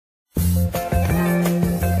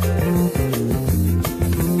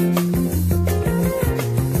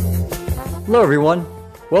Hello, everyone.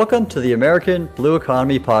 Welcome to the American Blue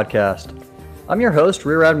Economy Podcast. I'm your host,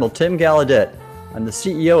 Rear Admiral Tim Gallaudet. I'm the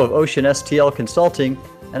CEO of Ocean STL Consulting,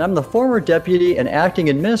 and I'm the former Deputy and Acting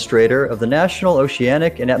Administrator of the National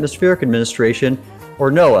Oceanic and Atmospheric Administration,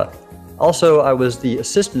 or NOAA. Also, I was the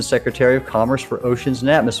Assistant Secretary of Commerce for Oceans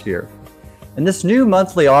and Atmosphere. And this new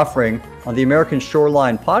monthly offering on the American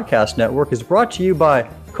Shoreline Podcast Network is brought to you by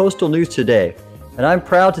Coastal News Today, and I'm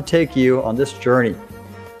proud to take you on this journey.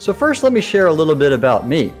 So first, let me share a little bit about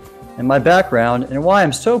me and my background and why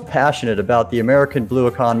I'm so passionate about the American Blue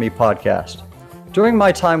Economy Podcast. During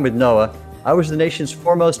my time with NOAA, I was the nation's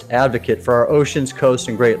foremost advocate for our oceans, coasts,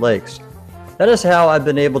 and Great Lakes. That is how I've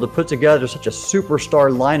been able to put together such a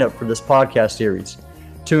superstar lineup for this podcast series,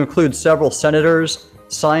 to include several senators,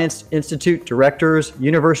 Science Institute directors,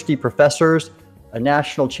 university professors, a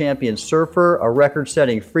national champion surfer, a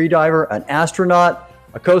record-setting freediver, an astronaut,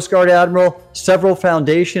 a Coast Guard admiral, several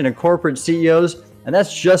foundation and corporate CEOs, and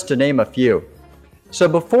that's just to name a few. So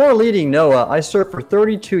before leading NOAA, I served for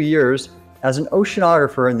 32 years as an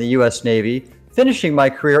oceanographer in the U.S. Navy, finishing my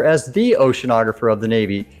career as the oceanographer of the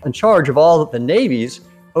Navy, in charge of all of the Navy's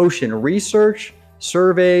ocean research,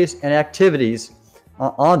 surveys, and activities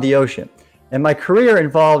on the ocean. And my career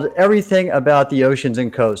involved everything about the oceans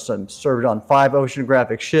and coasts. I served on 5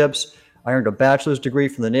 oceanographic ships. I earned a bachelor's degree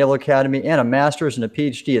from the Naval Academy and a master's and a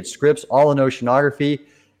PhD at Scripps, all in oceanography.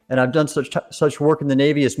 And I've done such work in the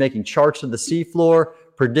Navy as making charts of the seafloor,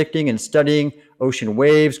 predicting and studying ocean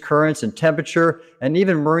waves, currents, and temperature, and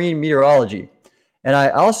even marine meteorology. And I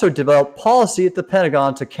also developed policy at the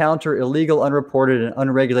Pentagon to counter illegal, unreported, and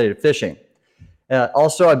unregulated fishing.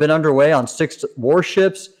 Also, I've been underway on 6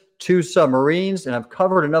 warships, 2 submarines, and I've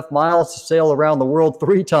covered enough miles to sail around the world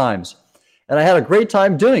 3 times. And I had a great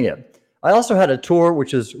time doing it. I also had a tour,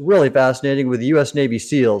 which is really fascinating, with the U.S. Navy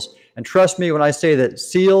SEALs. And trust me when I say that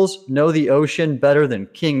SEALs know the ocean better than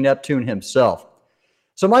King Neptune himself.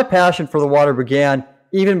 So my passion for the water began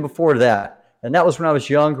even before that. And that was when I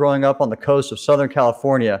was young, growing up on the coast of Southern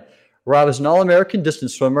California, where I was an all-American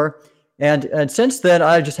distance swimmer. And since then,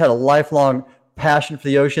 I just had a lifelong passion for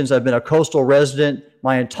the oceans. I've been a coastal resident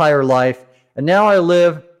my entire life. And now I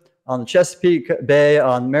live on the Chesapeake Bay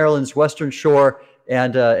on Maryland's western shore.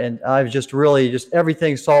 And I've just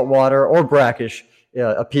everything saltwater or brackish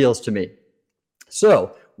appeals to me.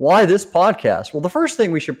 So why this podcast? Well, the first thing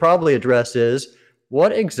we should probably address is,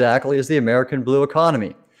 what exactly is the American Blue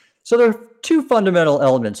Economy? So there are 2 fundamental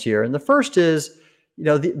elements here. And the first is,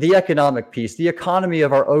 the economic piece, the economy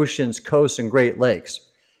of our oceans, coasts, and Great Lakes.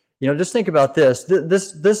 Just think about this.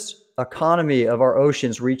 This economy of our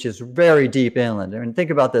oceans reaches very deep inland. I mean,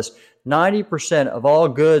 think about this. 90% of all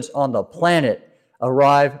goods on the planet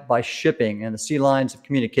arrive by shipping and the sea lines of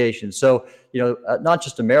communication. So, not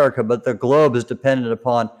just America, but the globe is dependent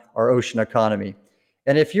upon our ocean economy.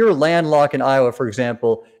 And if you're landlocked in Iowa, for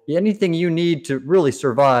example, anything you need to really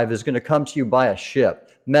survive is going to come to you by a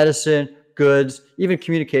ship. Medicine, goods, even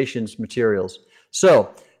communications materials.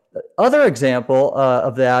 So, other example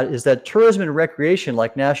of that is that tourism and recreation,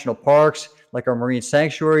 like national parks, like our marine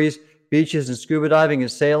sanctuaries, beaches and scuba diving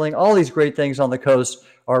and sailing, all these great things on the coast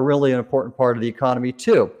are really an important part of the economy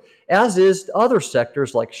too, as is other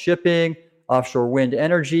sectors like shipping, offshore wind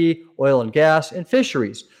energy, oil and gas, and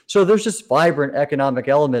fisheries. So there's this vibrant economic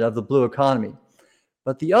element of the blue economy.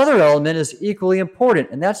 But the other element is equally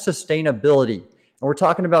important, and that's sustainability. And we're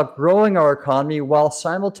talking about growing our economy while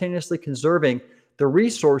simultaneously conserving the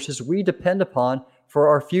resources we depend upon for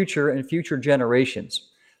our future and future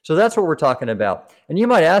generations. So that's what we're talking about. And you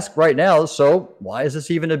might ask right now, so why is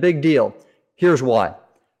this even a big deal? Here's why.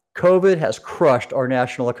 COVID has crushed our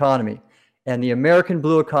national economy, and the American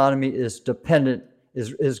blue economy is going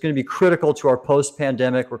to be critical to our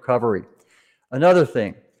post-pandemic recovery. Another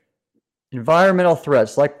thing, environmental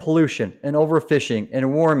threats like pollution and overfishing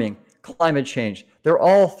and warming, climate change, they're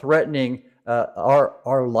all threatening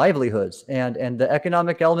our livelihoods and the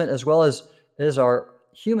economic element, as well as our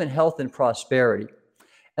human health and prosperity.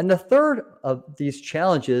 And the third of these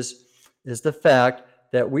challenges is the fact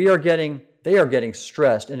that they are getting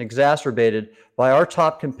stressed and exacerbated by our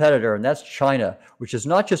top competitor, and that's China, which is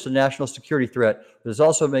not just a national security threat, but is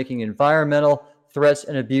also making environmental threats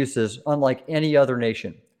and abuses unlike any other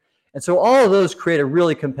nation. And so all of those create a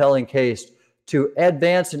really compelling case to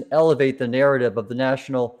advance and elevate the narrative of the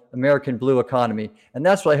national American blue economy. And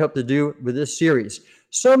that's what I hope to do with this series.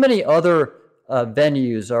 So many other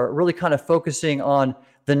venues are really kind of focusing on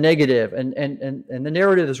the negative, and the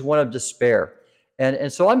narrative is one of despair.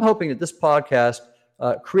 And so I'm hoping that this podcast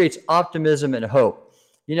creates optimism and hope.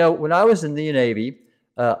 When I was in the Navy,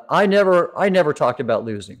 I never talked about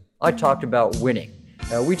losing. I talked about winning.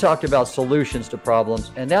 We talked about solutions to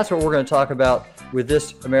problems, and that's what we're going to talk about with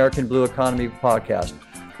this American Blue Economy podcast.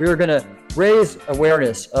 We are going to raise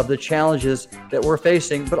awareness of the challenges that we're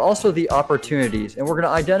facing, but also the opportunities. And we're going to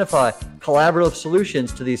identify collaborative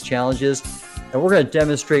solutions to these challenges, and we're going to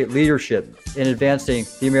demonstrate leadership in advancing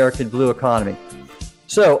the American Blue Economy.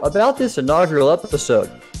 So about this inaugural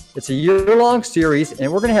episode, it's a year-long series,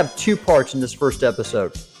 and we're going to have two parts in this first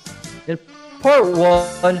episode. In part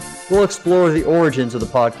one, we'll explore the origins of the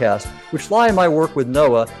podcast, which lie in my work with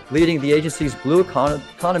NOAA, leading the agency's Blue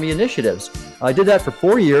Economy initiatives. I did that for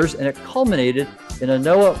 4 years, and it culminated in a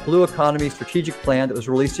NOAA Blue Economy strategic plan that was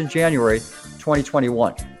released in January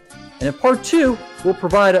 2021. And in part two, we'll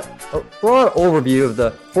provide a broad overview of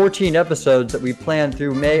the 14 episodes that we planned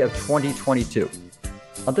through May of 2022.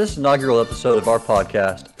 On this inaugural episode of our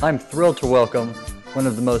podcast, I'm thrilled to welcome one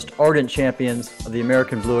of the most ardent champions of the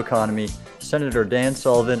American Blue Economy, Senator Dan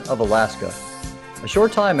Sullivan of Alaska. A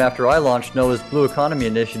short time after I launched NOAA's Blue Economy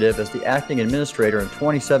Initiative as the acting administrator in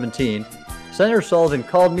 2017, Senator Sullivan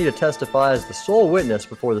called me to testify as the sole witness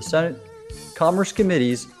before the Senate Commerce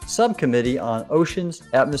Committee's Subcommittee on Oceans,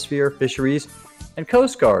 Atmosphere, Fisheries, and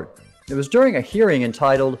Coast Guard. It was during a hearing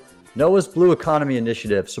entitled NOAA's Blue Economy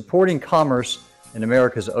Initiative, Supporting Commerce in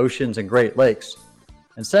America's Oceans and Great Lakes.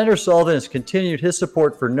 And Senator Sullivan has continued his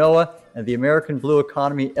support for NOAA and the American Blue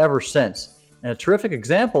Economy ever since. And a terrific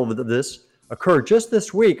example of this occurred just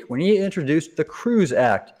this week when he introduced the Cruise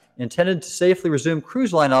Act, intended to safely resume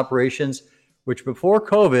cruise line operations, which before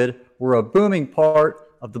COVID were a booming part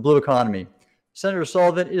of the Blue Economy. Senator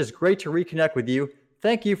Sullivan, it is great to reconnect with you.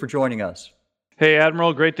 Thank you for joining us. Hey,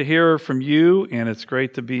 Admiral, great to hear from you, and it's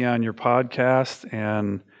great to be on your podcast.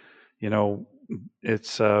 And, you know,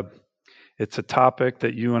 it's a topic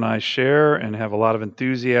that you and I share and have a lot of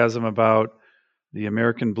enthusiasm about. The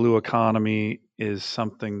American Blue Economy is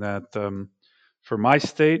something that, for my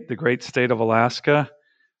state, the great state of Alaska,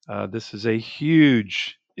 this is a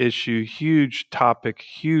huge issue, huge topic,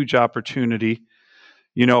 huge opportunity.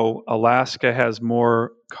 You know, Alaska has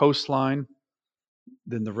more coastline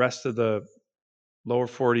than the rest of the lower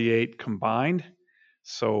 48 combined.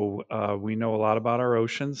 So we know a lot about our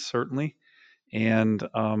oceans, certainly. And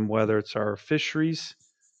whether it's our fisheries,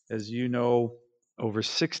 as you know, over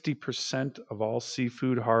 60% of all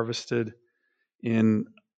seafood harvested in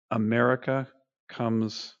America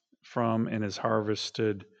comes from and is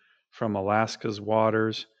harvested from Alaska's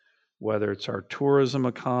waters, whether it's our tourism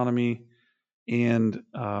economy and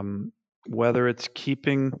whether it's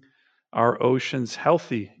keeping our oceans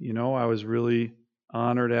healthy. You know, I was really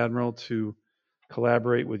honored, Admiral, to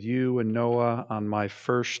collaborate with you and NOAA on my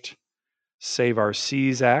first Save Our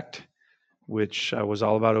Seas Act, which was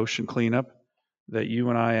all about ocean cleanup, that you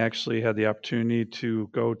and I actually had the opportunity to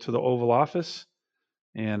go to the Oval Office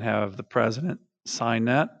and have the president sign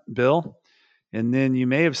that bill. And then you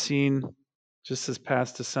may have seen just this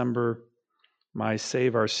past December my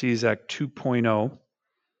Save Our Seas Act 2.0,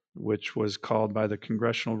 which was called by the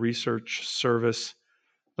Congressional Research Service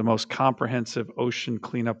the most comprehensive ocean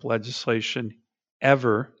cleanup legislation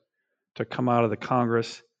ever to come out of the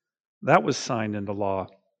Congress. That was signed into law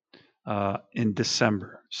in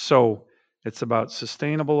December. So it's about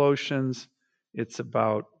sustainable oceans. It's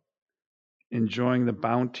about enjoying the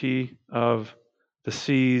bounty of the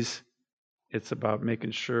seas. It's about making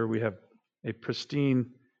sure we have a pristine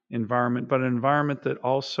environment, but an environment that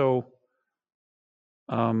also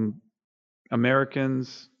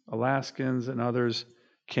Americans, Alaskans, and others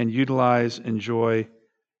can utilize, enjoy,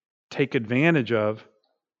 take advantage of,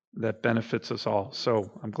 that benefits us all.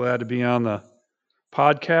 So I'm glad to be on the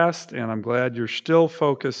podcast, and I'm glad you're still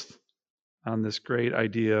focused on this great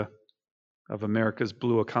idea of America's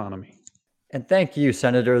blue economy. And thank you,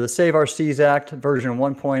 Senator. The Save Our Seas Act version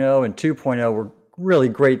 1.0 and 2.0 were really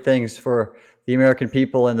great things for the American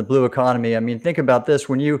people and the blue economy. I mean, think about this.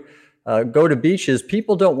 When you go to beaches,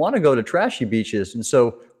 people don't want to go to trashy beaches. And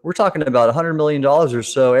so we're talking about $100 million or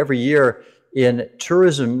so every year in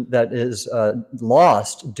tourism that is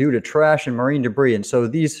lost due to trash and marine debris. And so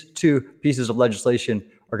these two pieces of legislation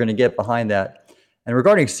are going to get behind that. And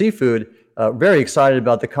regarding seafood, very excited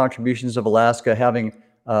about the contributions of Alaska having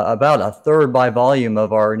about a third by volume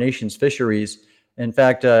of our nation's fisheries. In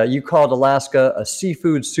fact, you called Alaska a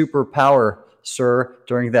seafood superpower, sir,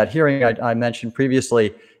 during that hearing I mentioned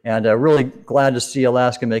previously. And really glad to see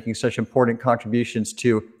Alaska making such important contributions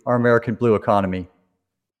to our American blue economy.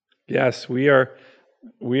 Yes, we are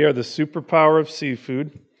the superpower of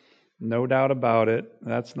seafood, no doubt about it.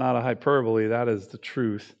 That's not a hyperbole, that is the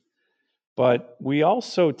truth. But we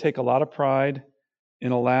also take a lot of pride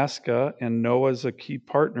in Alaska, and NOAA is a key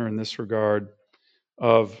partner in this regard,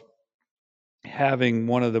 of having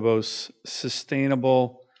one of the most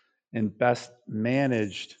sustainable and best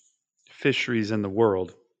managed fisheries in the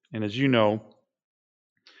world. And as you know,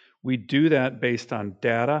 we do that based on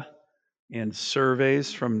data and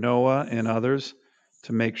surveys from NOAA and others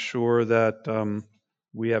to make sure that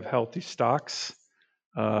we have healthy stocks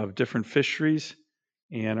of different fisheries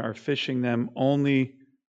and are fishing them only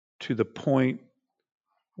to the point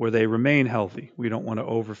where they remain healthy. We don't want to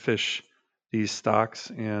overfish these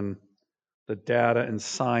stocks, and the data and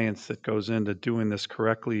science that goes into doing this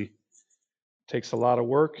correctly takes a lot of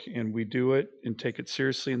work, and we do it and take it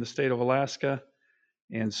seriously in the state of Alaska,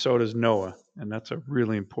 and so does NOAA. And that's a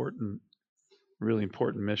really important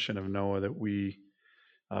mission of NOAA that we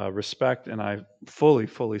respect and I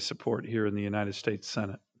fully support here in the United States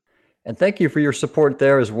Senate. And thank you for your support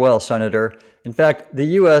there as well, Senator. In fact, the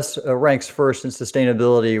U.S. Ranks first in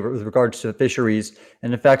sustainability with regards to fisheries.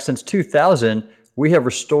 And in fact, since 2000, we have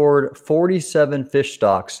restored 47 fish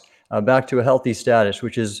stocks back to a healthy status,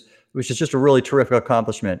 which is just a really terrific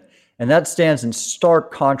accomplishment. And that stands in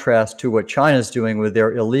stark contrast to what China's doing with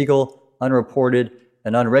their illegal, unreported,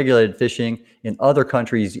 and unregulated fishing in other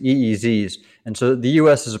countries' EEZs. And so the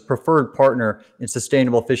U.S. is a preferred partner in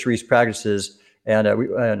sustainable fisheries practices, and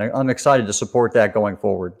I'm excited to support that going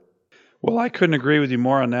forward. Well, I couldn't agree with you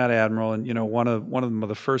more on that, Admiral. And one of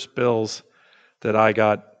the first bills that I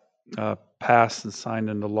got passed and signed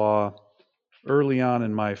into law early on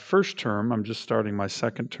in my first term. I'm just starting my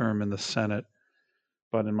second term in the Senate,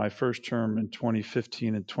 but in my first term in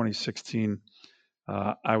 2015 and 2016,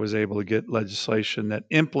 I was able to get legislation that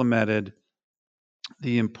implemented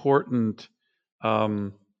the important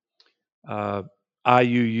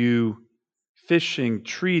IUU fishing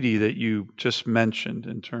treaty that you just mentioned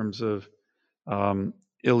in terms of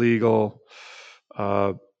illegal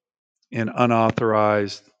and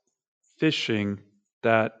unauthorized fishing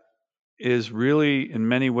that is really in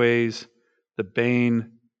many ways the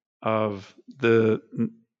bane of the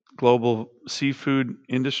global seafood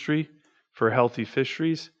industry for healthy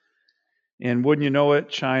fisheries. And wouldn't you know it,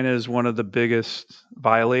 China is one of the biggest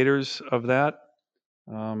violators of that.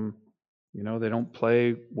 They don't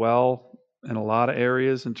play well in a lot of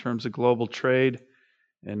areas in terms of global trade,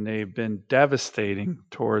 and they've been devastating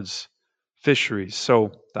towards fisheries.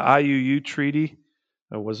 So the IUU treaty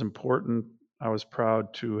was important. I was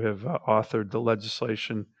proud to have authored the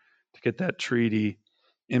legislation to get that treaty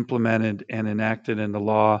implemented and enacted into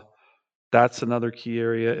law. That's another key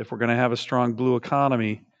area. If we're going to have a strong blue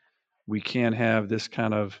economy, we can't have this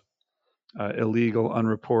kind of illegal,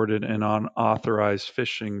 unreported, and unauthorized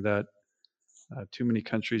fishing that too many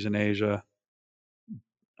countries in Asia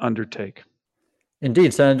undertake.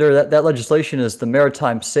 Indeed, Senator, that legislation is the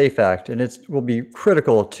Maritime Safe Act, and it will be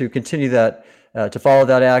critical to continue that, to follow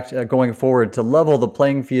that act going forward, to level the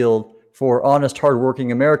playing field for honest,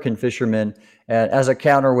 hardworking American fishermen as a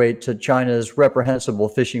counterweight to China's reprehensible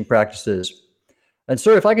fishing practices. And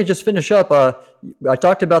sir, if I could just finish up, I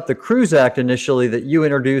talked about the Cruise Act initially that you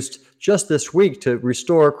introduced just this week to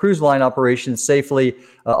restore cruise line operations safely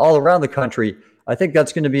all around the country. I think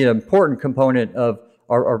that's going to be an important component of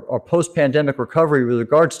our post-pandemic recovery with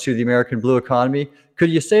regards to the American blue economy. Could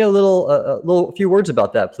you say a few words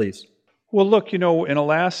about that, please? Well, look, in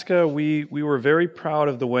Alaska, we were very proud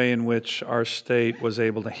of the way in which our state was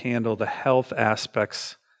able to handle the health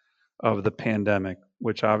aspects of the pandemic,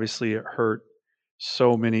 which obviously it hurt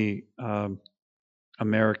so many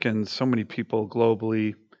Americans, so many people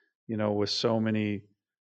globally, with so many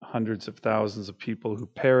hundreds of thousands of people who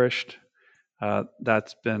perished.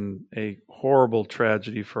 That's been a horrible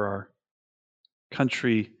tragedy for our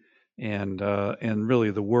country and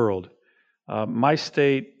really the world. My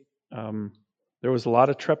state, there was a lot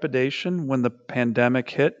of trepidation when the pandemic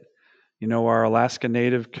hit. Our Alaska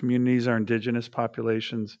Native communities, our indigenous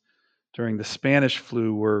populations during the Spanish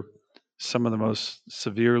flu were some of the most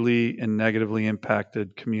severely and negatively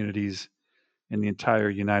impacted communities in the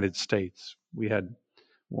entire United States. We had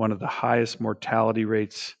one of the highest mortality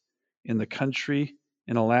rates in the country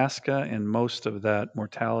in Alaska, and most of that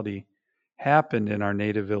mortality happened in our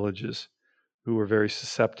native villages who were very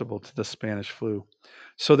susceptible to the Spanish flu.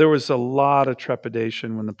 So there was a lot of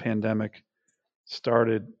trepidation when the pandemic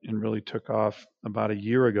started and really took off about a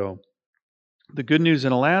year ago. The good news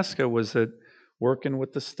in Alaska was that working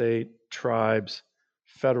with the state, tribes,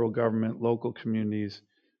 federal government, local communities,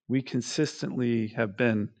 we consistently have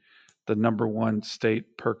been the number one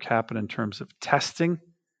state per capita in terms of testing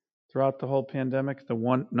throughout the whole pandemic,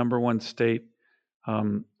 the number one state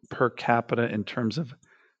per capita in terms of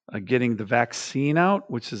getting the vaccine out,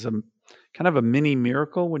 which is a kind of a mini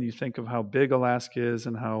miracle when you think of how big Alaska is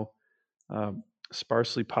and how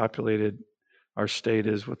sparsely populated our state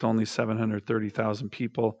is with only 730,000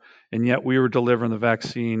 people. And yet we were delivering the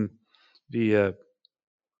vaccine via,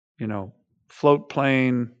 float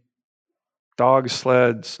plane, dog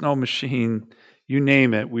sled, snow machine, you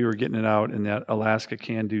name it. We were getting it out in that Alaska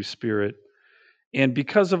can-do spirit. And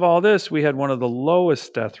because of all this, we had one of the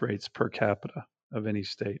lowest death rates per capita of any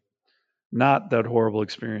state. Not that horrible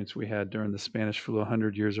experience we had during the Spanish flu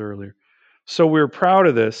 100 years earlier. So we're proud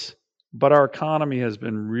of this, but our economy has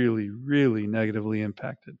been really, really negatively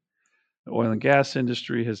impacted. The oil and gas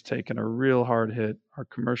industry has taken a real hard hit, our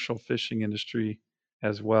commercial fishing industry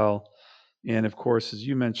as well. And of course, as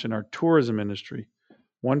you mentioned, our tourism industry.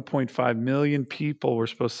 1.5 million people were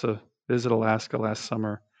supposed to visit Alaska last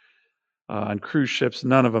summer on cruise ships.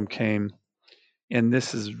 None of them came. And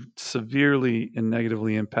this has severely and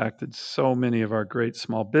negatively impacted so many of our great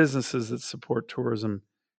small businesses that support tourism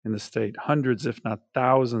in the state. Hundreds, if not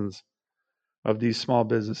thousands, of these small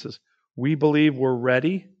businesses. We believe we're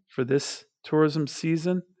ready for this tourism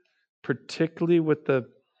season, particularly with the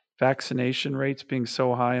vaccination rates being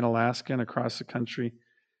so high in Alaska and across the country.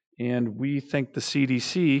 And we think the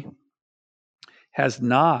CDC has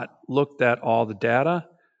not looked at all the data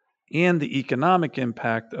and the economic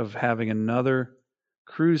impact of having another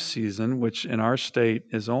cruise season, which in our state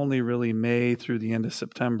is only really May through the end of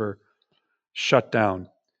September, shut down.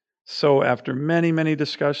 So after many, many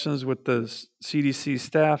discussions with the CDC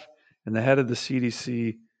staff and the head of the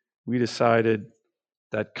CDC, we decided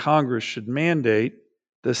that Congress should mandate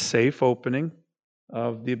the safe opening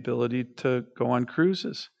of the ability to go on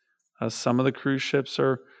cruises. Some of the cruise ships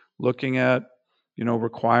are looking at,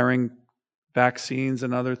 requiring vaccines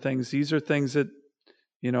and other things. These are things that,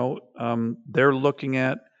 they're looking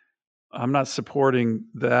at. I'm not supporting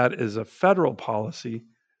that as a federal policy,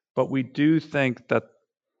 but we do think that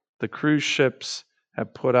the cruise ships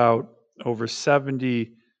have put out over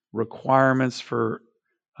 70 requirements for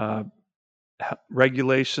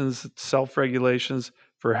regulations, self-regulations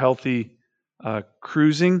for healthy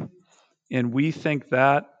cruising. And we think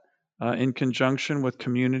that in conjunction with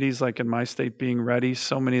communities like in my state being ready,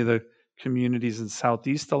 so many of the communities in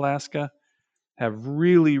Southeast Alaska have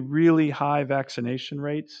really, really high vaccination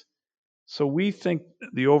rates. So we think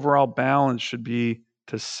the overall balance should be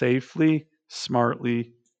to safely,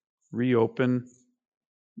 smartly reopen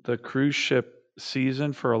the cruise ship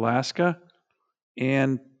season for Alaska.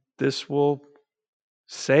 And this will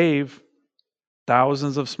save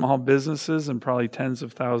thousands of small businesses and probably tens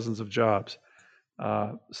of thousands of jobs.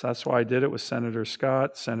 So that's why I did it with Senator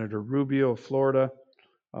Scott, Senator Rubio of Florida.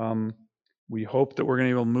 We hope that we're going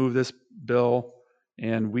to be able to move this bill,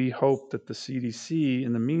 and we hope that the CDC,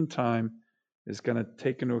 in the meantime, is going to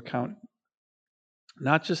take into account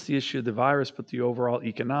not just the issue of the virus, but the overall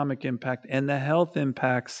economic impact and the health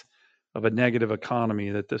impacts of a negative economy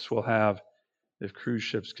that this will have if cruise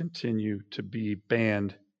ships continue to be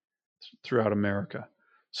banned throughout America.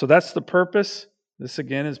 So that's the purpose. This,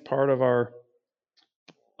 again, is part of our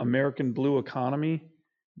American blue economy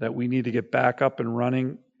that we need to get back up and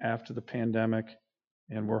running after the pandemic,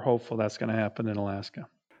 and we're hopeful that's going to happen in Alaska.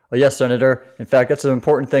 Well, yes, Senator. In fact, that's an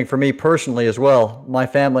important thing for me personally as well. My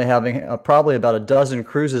family having probably about a dozen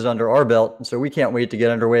cruises under our belt, and so we can't wait to get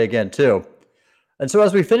underway again too. And so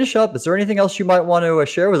as we finish up, is there anything else you might want to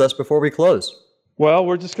share with us before we close? Well,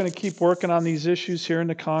 we're just going to keep working on these issues here in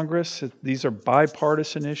the Congress. These are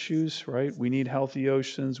bipartisan issues, right? We need healthy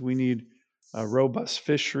oceans. We need robust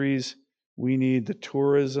fisheries. We need the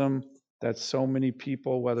tourism that so many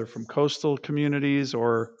people, whether from coastal communities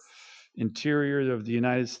or interior of the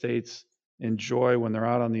United States, enjoy when they're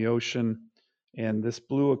out on the ocean. And this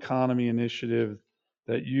Blue Economy Initiative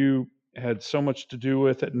that you had so much to do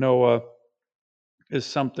with at NOAA is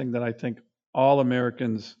something that I think all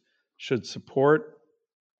Americans should support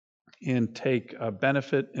and take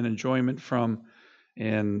benefit and enjoyment from.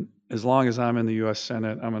 And as long as I'm in the U.S.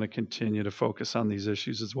 Senate, I'm going to continue to focus on these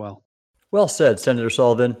issues as well. Well said, Senator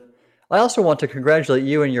Sullivan. I also want to congratulate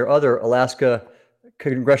you and your other Alaska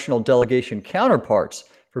congressional delegation counterparts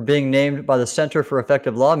for being named by the Center for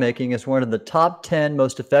Effective Lawmaking as one of the top 10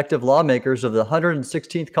 most effective lawmakers of the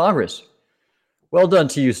 116th Congress. Well done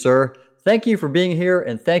to you, sir. Thank you for being here,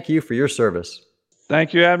 and thank you for your service.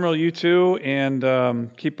 Thank you, Admiral. You too,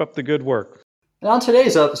 and keep up the good work. And on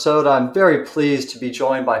today's episode, I'm very pleased to be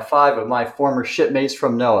joined by 5 of my former shipmates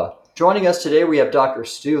from NOAA. Joining us today, we have Dr.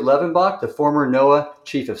 Stu Levenbach, the former NOAA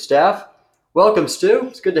Chief of Staff. Welcome, Stu.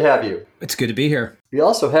 It's good to have you. It's good to be here. We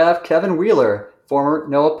also have Kevin Wheeler, former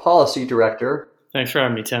NOAA Policy Director. Thanks for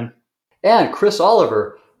having me, Tim. And Chris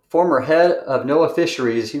Oliver, former head of NOAA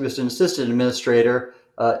Fisheries. He was an assistant administrator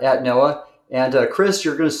at NOAA. And Chris,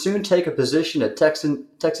 you're going to soon take a position at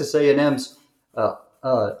Texas A&M's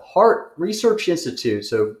Hart Research Institute.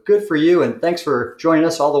 So good for you, and thanks for joining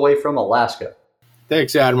us all the way from Alaska.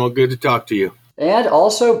 Thanks, Admiral. Good to talk to you. And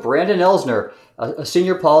also Brandon Elsner, a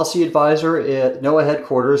senior policy advisor at NOAA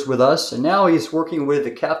headquarters with us, and now he's working with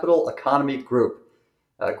the Capital Economy Group.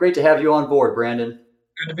 Great to have you on board, Brandon.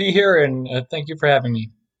 Good to be here, and thank you for having me.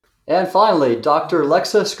 And finally, Dr.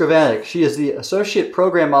 Lexa Skrivanik. She is the Associate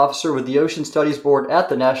Program Officer with the Ocean Studies Board at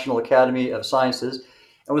the National Academy of Sciences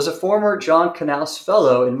and was a former John Knaus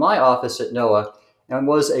Fellow in my office at NOAA and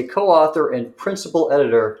was a co-author and principal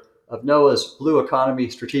editor of NOAA's Blue Economy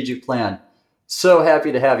Strategic Plan. So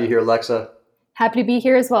happy to have you here, Lexa. Happy to be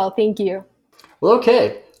here as well. Thank you. Well,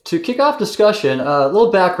 okay. To kick off discussion, a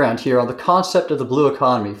little background here on the concept of the blue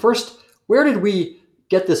economy. First, where did we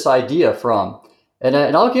get this idea from? And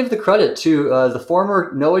I'll give the credit to the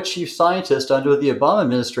former NOAA chief scientist under the Obama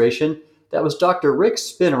administration. That was Dr. Rick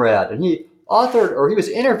Spinrad. And he was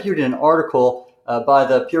interviewed in an article by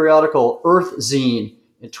the periodical Earth Zine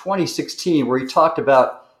in 2016, where he talked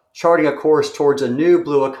about charting a course towards a new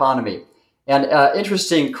blue economy. And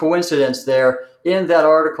interesting coincidence there in that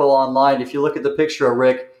article online, if you look at the picture of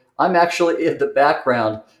Rick, I'm actually in the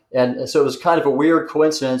background. And so it was kind of a weird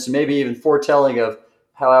coincidence, maybe even foretelling of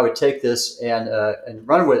how I would take this and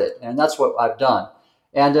run with it. And that's what I've done.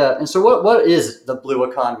 And so what is the blue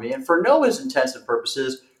economy? And for NOAA's intents and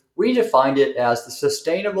purposes, we defined it as the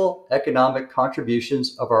sustainable economic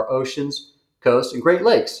contributions of our oceans, coasts, and Great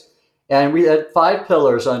Lakes. And we had 5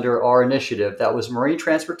 pillars under our initiative. That was marine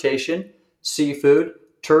transportation, seafood,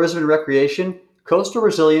 tourism and recreation, coastal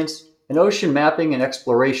resilience, and ocean mapping and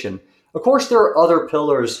exploration. Of course, there are other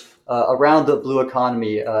pillars around the blue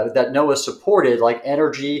economy that NOAA supported, like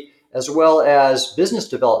energy, as well as business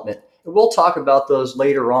development. And we'll talk about those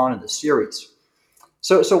later on in the series.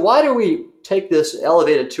 So why do we take this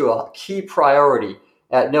elevated to a key priority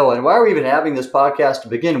at NOAA? And why are we even having this podcast to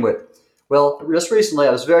begin with? Well, just recently,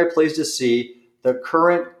 I was very pleased to see the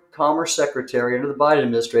current Commerce Secretary under the Biden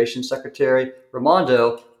administration, Secretary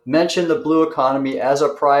Raimondo, mention the blue economy as a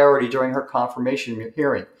priority during her confirmation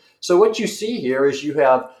hearing. So what you see here is you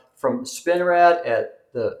have from Spinrad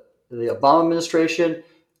at the Obama administration,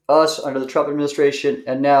 us under the Trump administration,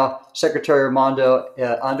 and now Secretary Raimondo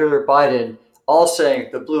under Biden, all saying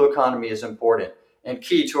the blue economy is important and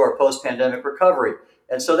key to our post-pandemic recovery.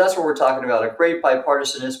 And so that's what we're talking about, a great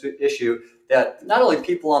bipartisan issue that not only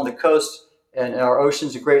people on the coast and our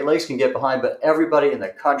oceans and Great Lakes can get behind, but everybody in the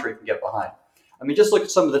country can get behind. I mean, just look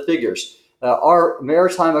at some of the figures. Our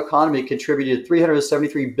maritime economy contributed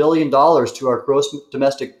 $373 billion to our gross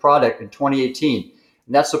domestic product in 2018,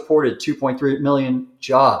 and that supported 2.3 million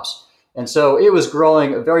jobs. And so it was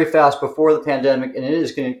growing very fast before the pandemic, and it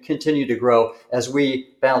is going to continue to grow as we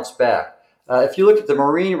bounce back. If you look at the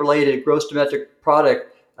marine-related gross domestic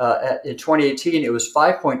product in 2018, it was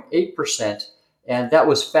 5.8%, and that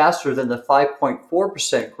was faster than the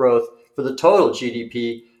 5.4% growth for the total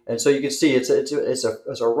GDP. And so you can see it's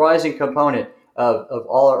a rising component of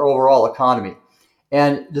all our overall economy.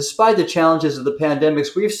 And despite the challenges of the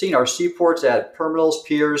pandemics, we've seen our seaports at terminals,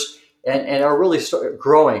 piers, and are really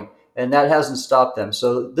growing, and that hasn't stopped them.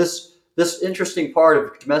 So this interesting part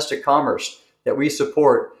of domestic commerce that we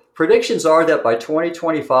support, predictions are that by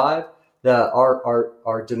 2025,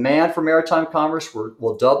 our demand for maritime commerce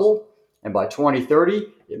will double, and by 2030,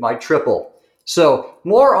 it might triple. So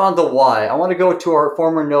more on the why. I want to go to our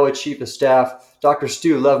former NOAA Chief of Staff, Dr.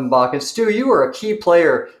 Stu Levenbach. And Stu, you were a key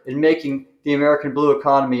player in making the American blue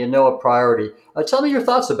economy a NOAA priority. Tell me your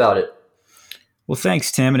thoughts about it. Well,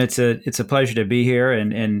 thanks, Tim. And it's a pleasure to be here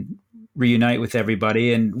and reunite with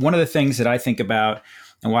everybody. And one of the things that I think about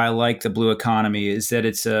and why I like the blue economy is that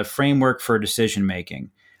it's a framework for decision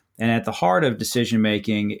making. And at the heart of decision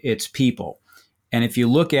making, it's people. And if you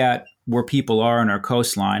look at where people are on our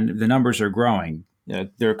coastline, the numbers are growing. There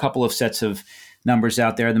are a couple of sets of numbers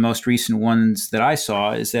out there. The most recent ones that I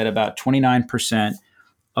saw is that about 29%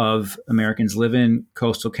 of Americans live in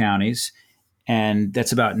coastal counties, and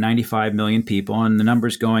that's about 95 million people, and the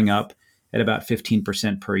number's going up at about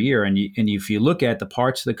 15% per year. And if you look at the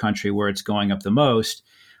parts of the country where it's going up the most,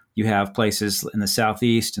 you have places in the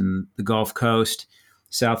Southeast and the Gulf Coast,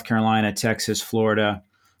 South Carolina, Texas, Florida,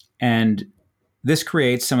 and this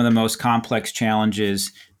creates some of the most complex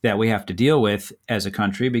challenges that we have to deal with as a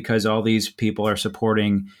country because all these people are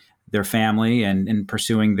supporting their family and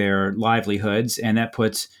pursuing their livelihoods. And that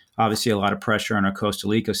puts obviously a lot of pressure on our coastal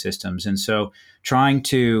ecosystems. And so trying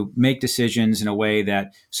to make decisions in a way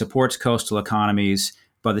that supports coastal economies,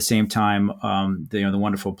 but at the same time, the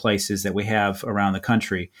wonderful places that we have around the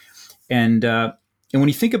country. And when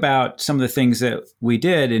you think about some of the things that we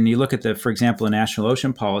did, and you look at for example, the National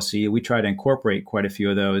Ocean Policy, we try to incorporate quite a few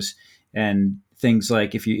of those. And things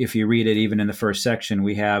like, if you read it, even in the first section,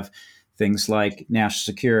 we have things like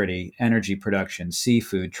national security, energy production,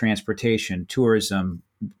 seafood, transportation, tourism,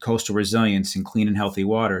 coastal resilience, and clean and healthy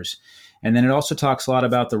waters. And then it also talks a lot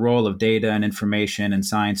about the role of data and information and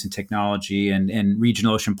science and technology and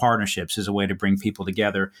regional ocean partnerships as a way to bring people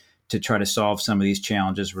together to try to solve some of these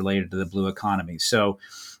challenges related to the blue economy. So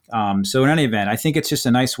in any event, I think it's just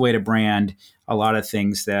a nice way to brand a lot of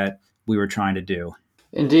things that we were trying to do.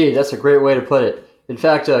 Indeed, that's a great way to put it. In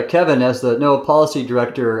fact, Kevin, as the NOAA Policy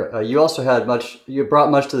Director, you also you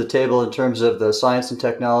brought much to the table in terms of the science and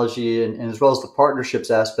technology and as well as the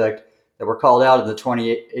partnerships aspect that were called out in the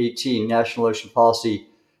 2018 National Ocean Policy.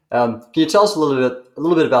 Can you tell us a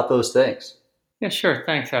little bit about those things? Yeah, sure.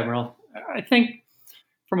 Thanks, Admiral. I think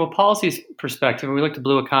from a policy perspective, when we look at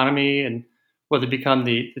blue economy and whether it become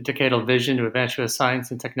the decadal vision to advance U.S.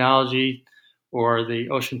 science and technology or the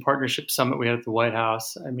Ocean Partnership Summit we had at the White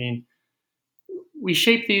House, I mean, we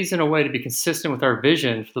shape these in a way to be consistent with our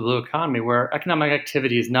vision for the blue economy, where economic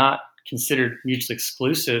activity is not considered mutually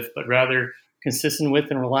exclusive, but rather consistent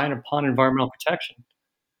with and reliant upon environmental protection.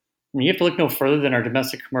 I mean, you have to look no further than our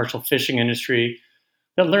domestic commercial fishing industry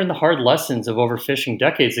that learned the hard lessons of overfishing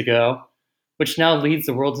decades ago, which now leads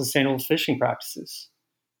the world's sustainable fishing practices.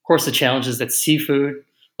 Of course, the challenge is that seafood,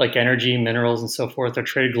 like energy, minerals, and so forth, are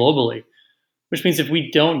traded globally, which means if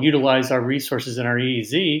we don't utilize our resources in our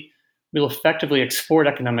EEZ, we'll effectively export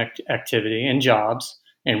economic activity and jobs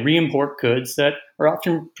and re-import goods that are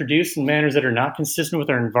often produced in manners that are not consistent with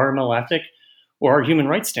our environmental ethic or our human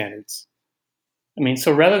rights standards. I mean,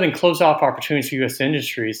 so rather than close off opportunities for U.S.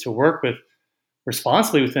 industries to work with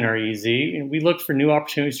responsibly within our EEZ, we look for new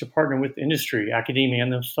opportunities to partner with industry, academia,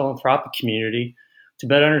 and the philanthropic community to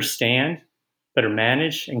better understand, better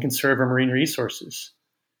manage, and conserve our marine resources,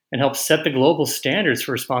 and help set the global standards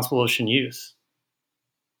for responsible ocean use.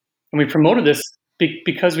 And we promoted this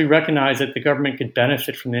because we recognize that the government could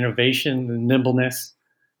benefit from the innovation, the nimbleness,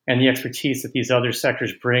 and the expertise that these other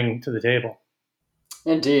sectors bring to the table.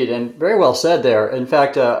 Indeed, and very well said there. In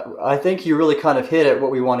fact, I think you really kind of hit at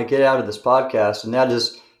what we want to get out of this podcast, and that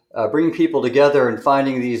is bringing people together and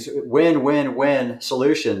finding these win-win-win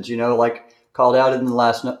solutions, like called out in the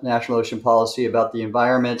last National Ocean Policy about the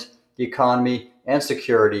environment, the economy, and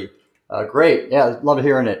security. Great. Yeah, love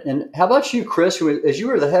hearing it. And how about you, Chris, who, as you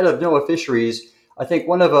were the head of NOAA Fisheries, I think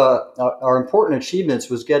one of our important achievements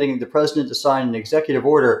was getting the president to sign an executive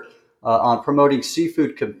order on promoting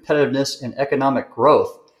seafood competitiveness and economic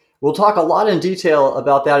growth. We'll talk a lot in detail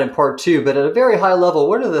about that in part 2, but at a very high level,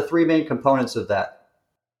 what are the 3 main components of that?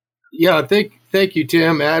 Yeah, thank you,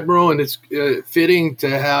 Tim, Admiral, and it's fitting to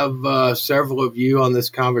have several of you on this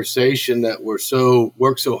conversation that worked so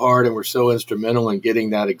hard and were so instrumental in getting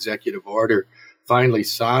that executive order finally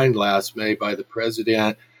signed last May by the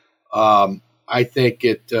president. I think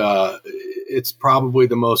it's probably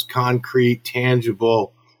the most concrete,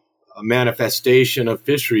 tangible manifestation of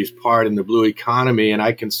fisheries part in the blue economy, and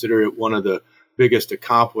I consider it one of the biggest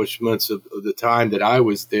accomplishments of the time that I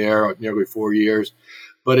was there, nearly 4 years.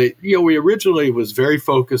 But we originally was very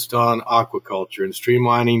focused on aquaculture and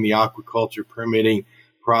streamlining the aquaculture permitting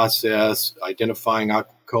process, identifying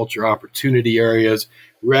aquaculture opportunity areas,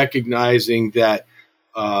 recognizing that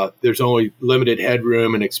there's only limited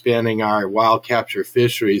headroom in expanding our wild capture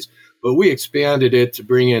fisheries. But we expanded it to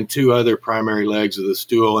bring in 2 other primary legs of the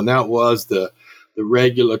stool, and that was the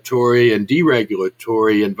regulatory and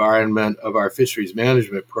deregulatory environment of our fisheries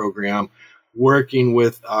management program, working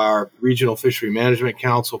with our regional fishery management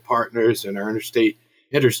council partners and our interstate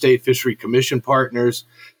fishery commission partners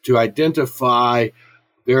to identify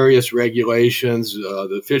various regulations,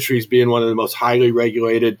 the fisheries being one of the most highly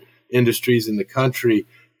regulated industries in the country,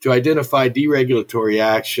 to identify deregulatory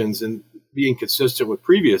actions and being consistent with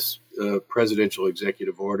previous presidential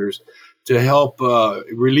executive orders to help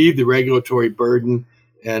relieve the regulatory burden,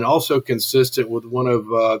 and also consistent with one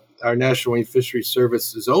of our National Marine Fisheries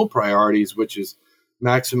Service's own priorities, which is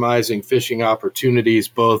maximizing fishing opportunities,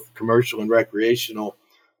 both commercial and recreational,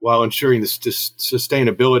 while ensuring the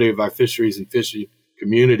sustainability of our fisheries and fishing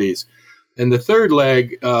communities. And the third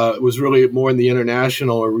leg was really more in the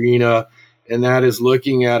international arena, and that is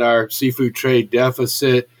looking at our seafood trade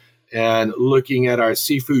deficit and looking at our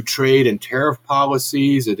seafood trade and tariff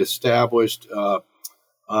policies. It established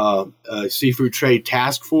a seafood trade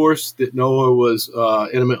task force that NOAA was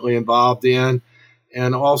intimately involved in,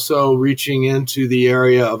 and also reaching into the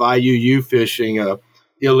area of IUU fishing,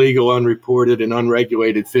 illegal, unreported, and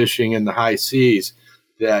unregulated fishing in the high seas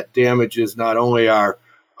that damages not only our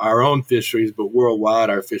our own fisheries, but worldwide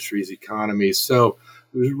our fisheries economy. So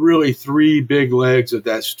there's really three big legs of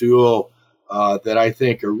that stool that I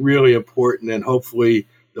think are really important, and hopefully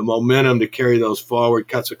the momentum to carry those forward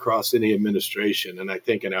cuts across any administration, and I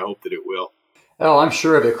hope that it will. Oh, I'm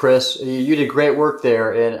sure of it, Chris. You did great work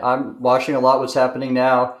there, and I'm watching a lot what's happening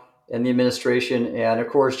now in the administration. And of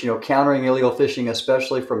course, countering illegal fishing,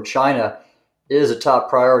 especially from China, is a top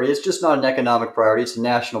priority. It's just not an economic priority; it's a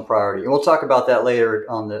national priority. And we'll talk about that later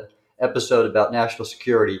on the episode about national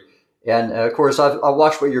security. And of course, I've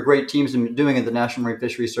watched what your great teams have been doing at the National Marine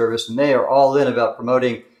Fisheries Service, and they are all in about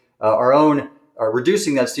promoting our own,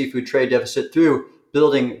 reducing that seafood trade deficit through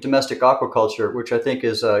building domestic aquaculture, which I think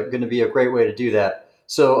is going to be a great way to do that.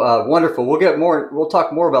 So wonderful. We'll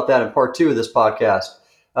talk more about that in part 2 of this podcast.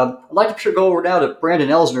 I'd like to go over now to Brandon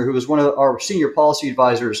Elsner, who is one of our senior policy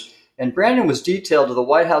advisors. And Brandon was detailed to the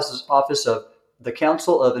White House's Office of the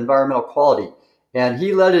Council of Environmental Quality. And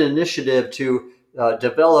he led an initiative to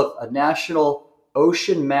develop a national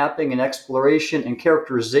ocean mapping and exploration and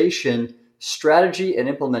characterization strategy and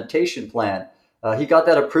implementation plan. He got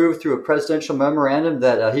that approved through a presidential memorandum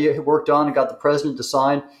that he worked on and got the president to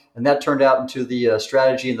sign, and that turned out into the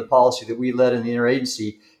strategy and the policy that we led in the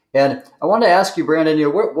interagency. And I wanted to ask you, Brandon,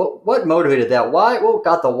 what motivated that? What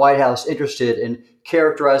got the White House interested in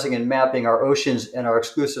characterizing and mapping our oceans and our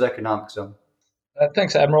exclusive economic zone?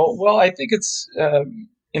 Thanks, Admiral. Well, I think it's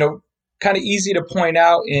kind of easy to point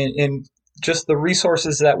out in just the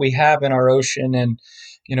resources that we have in our ocean, and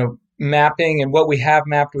mapping and what we have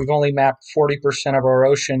mapped. We've only mapped 40% of our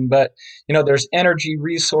ocean, but there's energy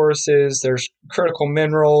resources, there's critical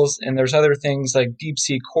minerals, and there's other things like deep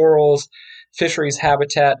sea corals, fisheries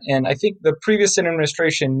habitat. And I think the previous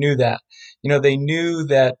administration knew that. They knew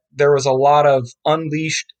that there was a lot of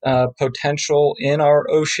unleashed potential in our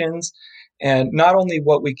oceans, and not only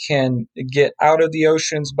what we can get out of the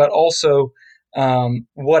oceans, but also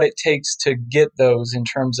what it takes to get those in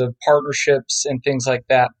terms of partnerships and things like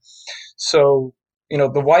that. So,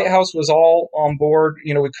 the White House was all on board.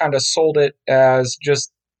 We kind of sold it as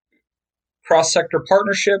just cross-sector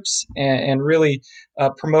partnerships and really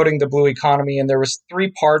promoting the blue economy. And there was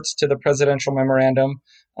 3 parts to the presidential memorandum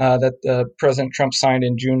that President Trump signed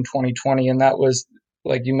in June 2020. And that was,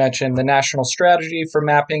 like you mentioned, the national strategy for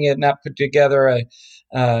mapping it, and that put together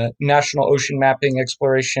a National Ocean Mapping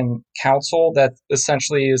Exploration Council that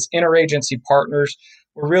essentially is interagency partners.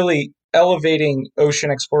 We're really elevating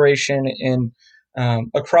ocean exploration in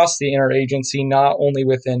across the interagency, not only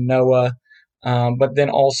within NOAA, but then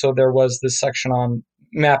also there was this section on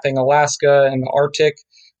mapping Alaska and the Arctic,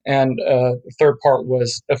 and the third part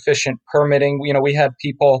was efficient permitting. We had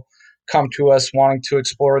people come to us wanting to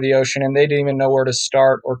explore the ocean, and they didn't even know where to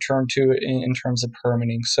start or turn to in terms of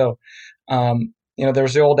permitting. So,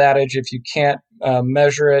 there's the old adage: if you can't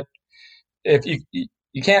measure it, if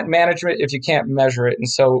you can't manage it if you can't measure it. And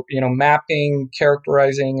so, mapping,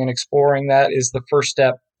 characterizing, and exploring that is the first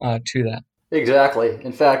step to that. Exactly.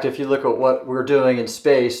 In fact, if you look at what we're doing in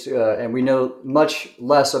space, and we know much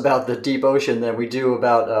less about the deep ocean than we do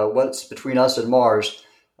about what's between us and Mars,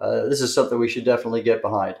 this is something we should definitely get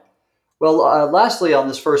behind. Well, lastly, on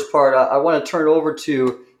this first part, I want to turn it over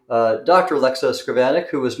to Dr. Lexa Skrivanik,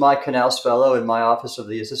 who was my Knaus Fellow in my Office of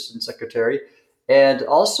the Assistant Secretary, and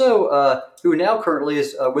also who now currently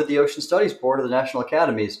is with the Ocean Studies Board of the National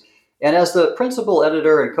Academies. And as the principal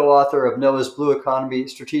editor and co-author of NOAA's Blue Economy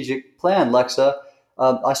Strategic Plan, Lexa,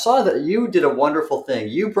 I saw that you did a wonderful thing.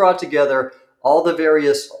 You brought together all the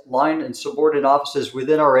various line and subordinate offices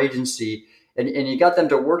within our agency, and you got them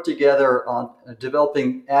to work together on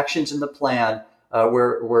developing actions in the plan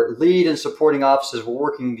where lead and supporting offices were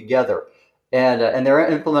working together. And they're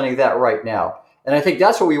implementing that right now. And I think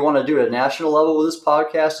that's what we want to do at a national level with this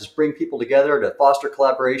podcast, is bring people together to foster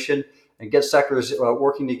collaboration and get sectors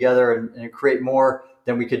working together and create more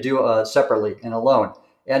than we could do separately and alone.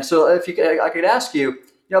 And so if I could ask you,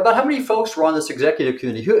 about how many folks were on this executive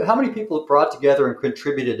committee? How many people brought together and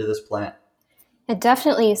contributed to this plan?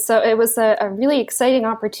 Definitely. So it was a really exciting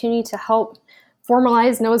opportunity to help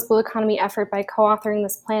formalize NOAA's Blue Economy effort by co-authoring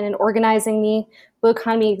this plan and organizing the Blue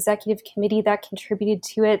Economy Executive Committee that contributed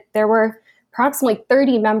to it. There were approximately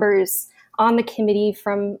 30 members on the committee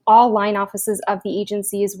from all line offices of the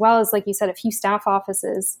agency, as well as, like you said, a few staff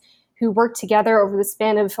offices who worked together over the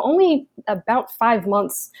span of only about 5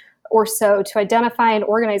 months or so to identify and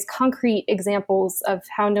organize concrete examples of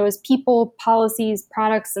how NOAA's people, policies,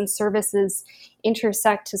 products, and services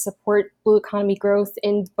intersect to support blue economy growth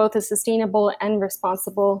in both a sustainable and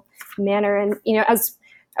responsible manner. And, as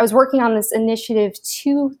I was working on this initiative,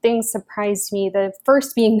 two things surprised me. The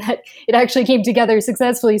first being that it actually came together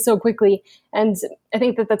successfully so quickly. And I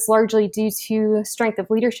think that that's largely due to strength of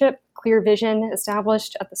leadership, clear vision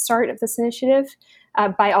established at the start of this initiative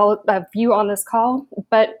by all of you on this call,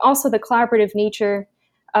 but also the collaborative nature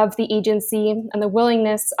of the agency and the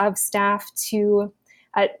willingness of staff to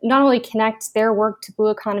not only connect their work to blue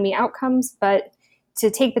economy outcomes, but to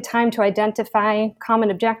take the time to identify common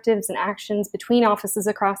objectives and actions between offices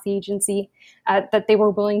across the agency that they were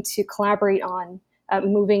willing to collaborate on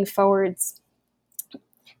moving forwards.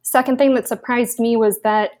 Second thing that surprised me was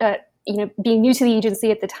that, being new to the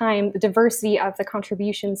agency at the time, the diversity of the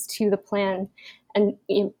contributions to the plan. And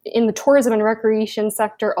in the tourism and recreation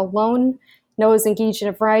sector alone, NOAA is engaged in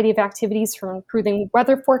a variety of activities from improving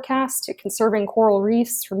weather forecasts to conserving coral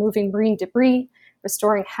reefs, removing marine debris,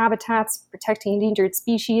 restoring habitats, protecting endangered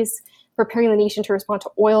species, preparing the nation to respond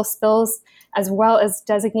to oil spills, as well as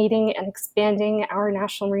designating and expanding our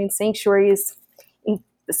national marine sanctuaries. In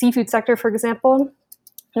the seafood sector, for example,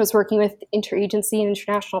 I was working with interagency and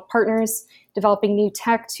international partners, developing new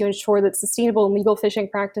tech to ensure that sustainable and legal fishing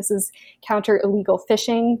practices counter illegal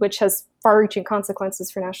fishing, which has far-reaching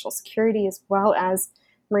consequences for national security as well as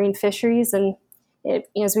marine fisheries. And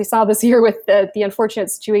as we saw this year with the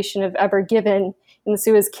unfortunate situation of Ever Given in the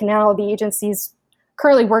Suez Canal, the agency's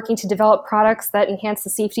currently working to develop products that enhance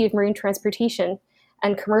the safety of marine transportation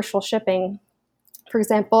and commercial shipping. For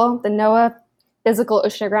example, the NOAA Physical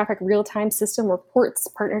Oceanographic Real-Time System Reports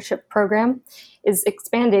Partnership Program is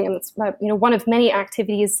expanding, and it's one of many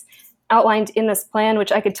activities outlined in this plan,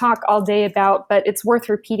 which I could talk all day about, but it's worth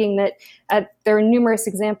repeating that there are numerous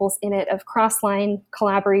examples in it of cross-line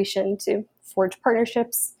collaboration to forge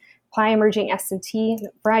partnerships, apply emerging S&T, and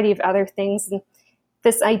a variety of other things. And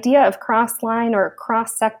this idea of cross-line or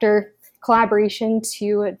cross-sector collaboration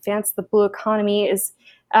to advance the blue economy is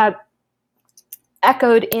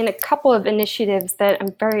echoed in a couple of initiatives that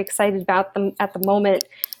I'm very excited about them at the moment.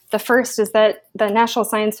 The first is that the National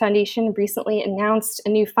Science Foundation recently announced a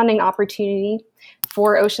new funding opportunity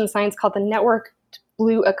for ocean science called the Networked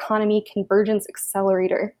Blue Economy Convergence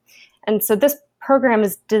Accelerator. And so this program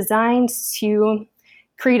is designed to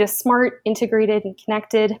create a smart, integrated, and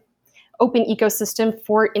connected open ecosystem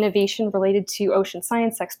for innovation related to ocean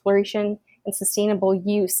science exploration and sustainable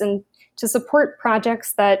use, and to support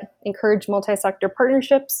projects that encourage multi-sector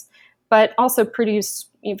partnerships, but also produce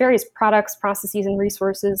various products, processes, and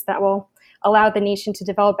resources that will allow the nation to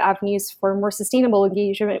develop avenues for more sustainable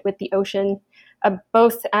engagement with the ocean,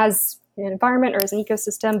 both as an environment or as an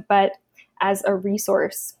ecosystem, but as a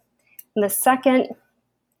resource. And the second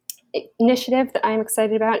initiative that I'm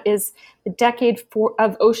excited about is the Decade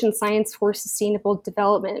of Ocean Science for Sustainable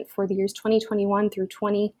Development for the years 2021 through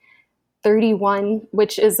 2031,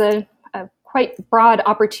 which is a quite broad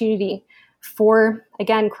opportunity for,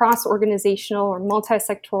 again, cross-organizational or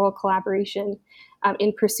multi-sectoral collaboration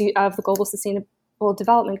in pursuit of the Global Sustainable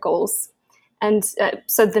Development Goals. And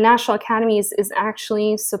so the National Academy is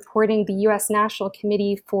actually supporting the U.S. National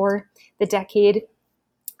Committee for the Decade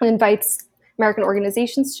and invites American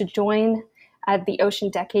organizations to join the Ocean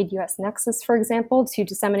Decade U.S. Nexus, for example, to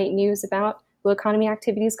disseminate news about blue economy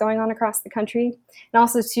activities going on across the country, and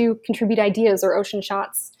also to contribute ideas or ocean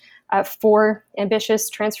shots for ambitious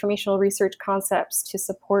transformational research concepts to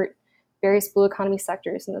support various blue economy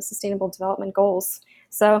sectors and the Sustainable Development Goals.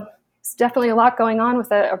 So it's definitely a lot going on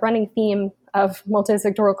with a running theme of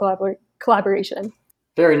multi-sectoral collaboration.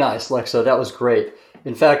 Very nice, Lexa. That was great.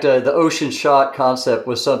 In fact, the ocean shot concept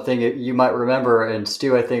was something you might remember, and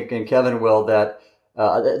Stu, I think, and Kevin will, that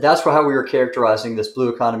that's how we were characterizing this Blue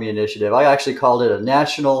Economy Initiative. I actually called it a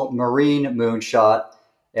National Marine Moonshot.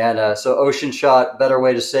 And so ocean shot, better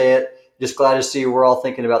way to say it. Just glad to see we're all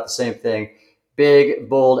thinking about the same thing. Big,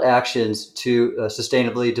 bold actions to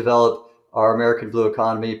sustainably develop our American blue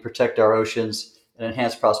economy, protect our oceans, and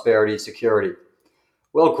enhance prosperity and security.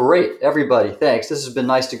 Well, great, everybody. Thanks. This has been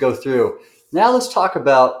nice to go through. Now let's talk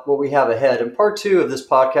about what we have ahead. In part 2 of this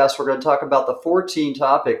podcast, we're going to talk about the 14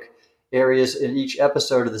 topic areas in each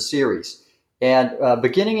episode of the series. And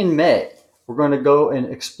beginning in May, we're going to go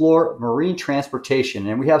and explore marine transportation.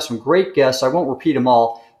 And we have some great guests. I won't repeat them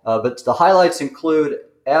all, but the highlights include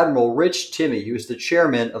Admiral Rich Timme, who is the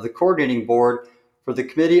chairman of the coordinating board for the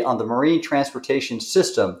Committee on the Marine Transportation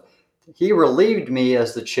System. He relieved me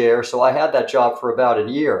as the chair, so I had that job for about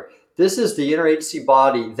a year. This is the interagency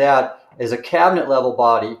body that is a cabinet-level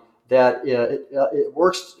body that it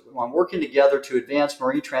works on working together to advance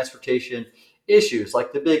marine transportation issues,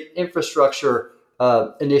 like the big infrastructure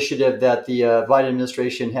initiative that the Biden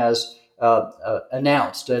administration has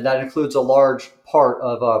announced. That includes a large part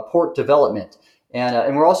of port development.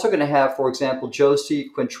 And we're also going to have, for example, Josie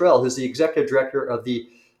Quintrell, who's the executive director of the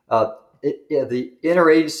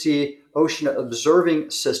Interagency Ocean Observing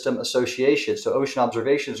System Association. So ocean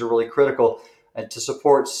observations are really critical to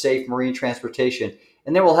support safe marine transportation.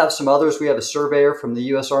 And then we'll have some others. We have a surveyor from the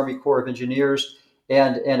U.S. Army Corps of Engineers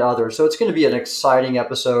and others. So it's going to be an exciting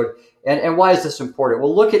episode. And why is this important?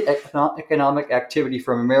 We'll look at economic activity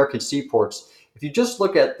from American seaports. If you just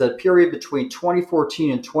look at the period between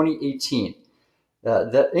 2014 and 2018,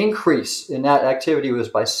 the increase in that activity was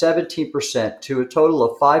by 17% to a total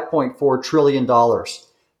of $5.4 trillion.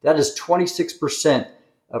 That is 26%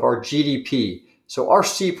 of our GDP. So our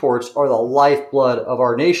seaports are the lifeblood of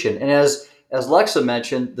our nation. And as Lexa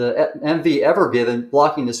mentioned, the MV Ever Given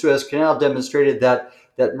blocking the Suez Canal demonstrated that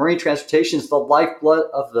marine transportation is the lifeblood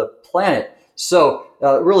of the planet. So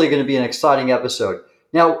really going to be an exciting episode.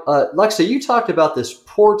 Now, Lexa, you talked about this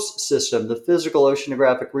PORTS system, the Physical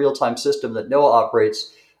Oceanographic Real-Time System that NOAA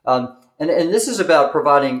operates. And this is about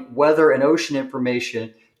providing weather and ocean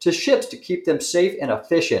information to ships to keep them safe and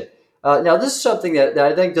efficient. Now, this is something that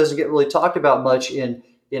I think doesn't get really talked about much in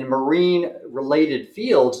marine-related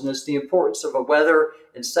fields, and it's the importance of weather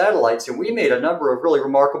and satellites. And we made a number of really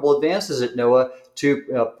remarkable advances at NOAA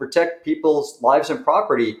to protect people's lives and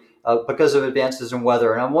property because of advances in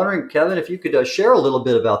weather. And I'm wondering, Kevin, if you could share a little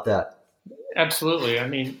bit about that. Absolutely. I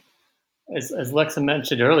mean, as Lexa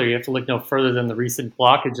mentioned earlier, you have to look no further than the recent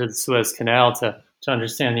blockage of the Suez Canal to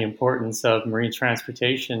understand the importance of marine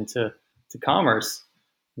transportation to commerce.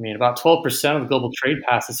 I mean, about 12% of global trade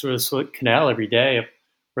passes through the Suez Canal every day,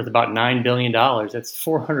 worth about $9 billion. That's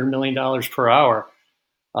 $400 million per hour.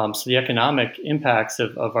 So the economic impacts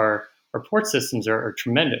of our port systems are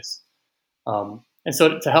tremendous. And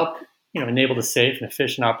so to help, enable the safe and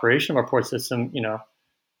efficient operation of our port system,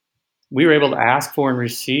 we were able to ask for and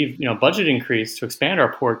receive, budget increase to expand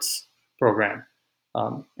our ports program.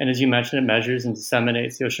 And as you mentioned, it measures and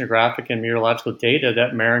disseminates the oceanographic and meteorological data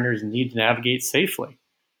that mariners need to navigate safely.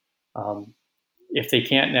 If they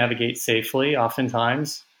can't navigate safely,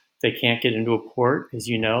 oftentimes they can't get into a port. As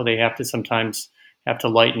you know, they sometimes have to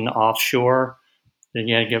lighten offshore. Then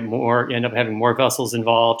you end up having more vessels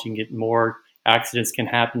involved. You can get more accidents can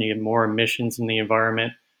happen. You get more emissions in the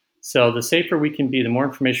environment. So the safer we can be, the more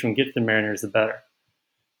information we can get to the mariners, the better.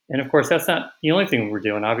 And of course, that's not the only thing we're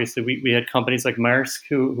doing. Obviously, we had companies like Maersk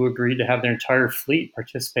who agreed to have their entire fleet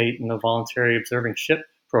participate in the Voluntary Observing Ship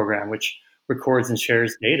program, which records and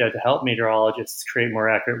shares data to help meteorologists create more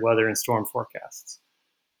accurate weather and storm forecasts.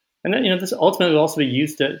 And then, this ultimately will also be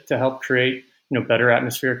used to help create, better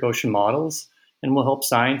atmospheric ocean models, and will help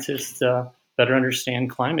scientists better understand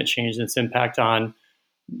climate change and its impact on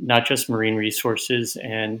not just marine resources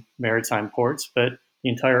and maritime ports, but the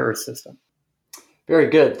entire Earth system. Very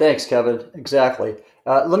good. Thanks, Kevin. Exactly.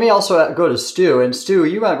 Let me also go to Stu. And Stu,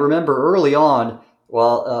 you might remember early on,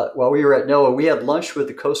 while we were at NOAA, we had lunch with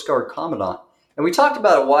the Coast Guard Commandant. And we talked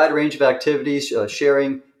about a wide range of activities,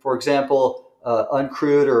 sharing, for example,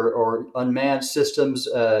 uncrewed or unmanned systems,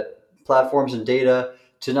 platforms, and data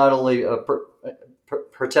to not only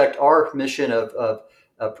protect our mission of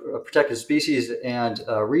protected species and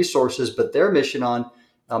resources, but their mission on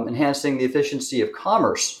enhancing the efficiency of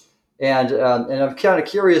commerce. And I'm kind of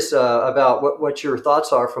curious about what your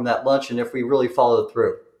thoughts are from that lunch and if we really followed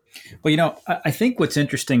through. Well, I think what's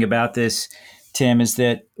interesting about this, Tim, is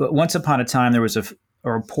that once upon a time there was a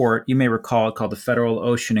report, you may recall it, called the Federal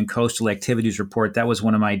Ocean and Coastal Activities Report. That was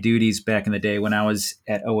one of my duties back in the day when I was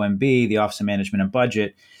at OMB, the Office of Management and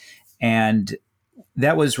Budget. And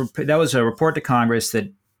that was a report to Congress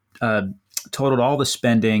that totaled all the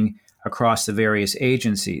spending across the various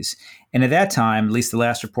agencies. And at that time, at least the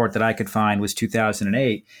last report that I could find was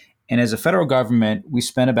 2008. And as a federal government, we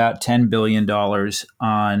spent about $10 billion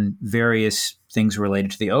on various things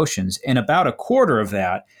related to the oceans. And about a quarter of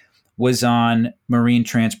that was on marine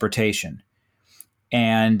transportation.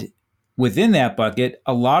 And within that bucket,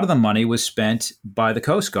 a lot of the money was spent by the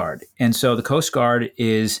Coast Guard. And so the Coast Guard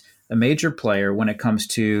is a major player when it comes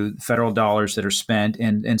to federal dollars that are spent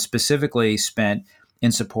and specifically spent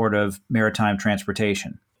in support of maritime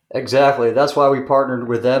transportation. Exactly. That's why we partnered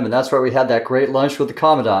with them, and that's why we had that great lunch with the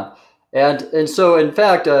Commandant. And so, in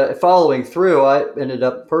fact, following through, I ended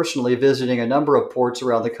up personally visiting a number of ports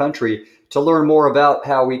around the country to learn more about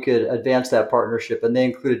how we could advance that partnership. And they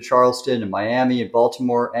included Charleston and Miami and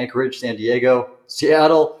Baltimore, Anchorage, San Diego,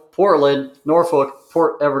 Seattle, Portland, Norfolk,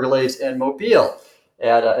 Port Everglades, and Mobile.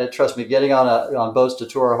 And trust me, getting on boats to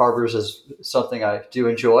tour our harbors is something I do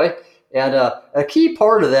enjoy. And a key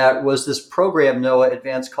part of that was this program NOAA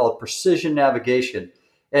advanced called Precision Navigation.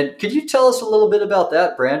 And could you tell us a little bit about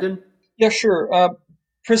that, Brandon? Yeah, sure.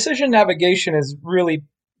 precision navigation is really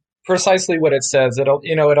precisely what it says.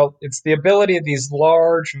 It's the ability of these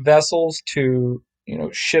large vessels to,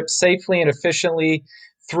 ship safely and efficiently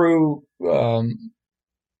through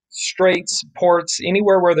straits, ports,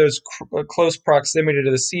 anywhere where there's close proximity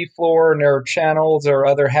to the seafloor, narrow channels, or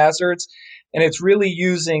other hazards. And it's really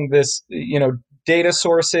using this, data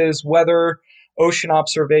sources, weather, ocean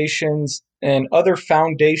observations, and other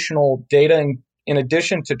foundational data in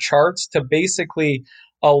addition to charts to basically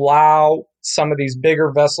allow some of these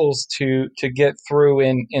bigger vessels to get through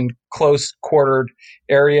in close quartered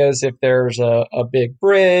areas if there's a big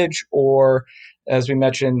bridge or, as we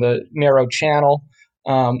mentioned, the narrow channel.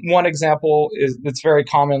 One example that's very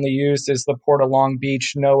commonly used is the Port of Long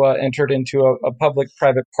Beach. NOAA entered into a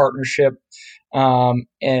public-private partnership,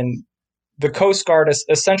 and the Coast Guard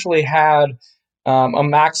essentially had a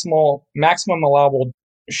maximum allowable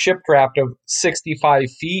ship draft of 65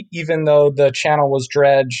 feet, even though the channel was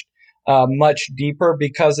dredged much deeper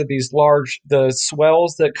because of the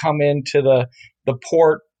swells that come into the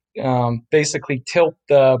port basically tilt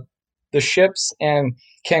the ships and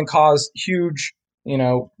can cause huge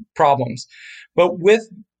problems. But with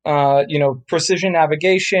precision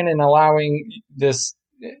navigation and allowing this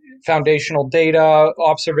foundational data,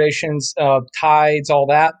 observations, tides, all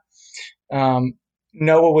that,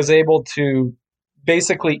 NOAA was able to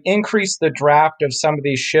basically increase the draft of some of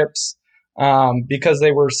these ships because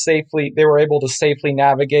they were able to safely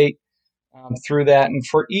navigate through that. And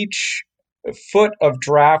for each foot of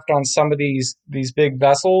draft on some of these big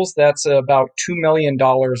vessels, that's about $2 million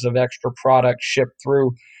of extra product shipped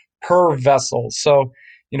through per vessel. So,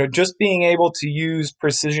 just being able to use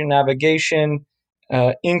precision navigation,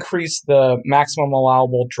 increase the maximum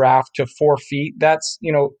allowable draft to 4 feet, that's,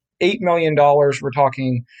 $8 million we're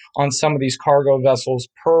talking on some of these cargo vessels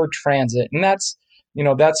per transit. And that's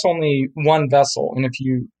only one vessel. And if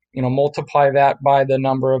you, multiply that by the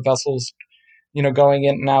number of vessels going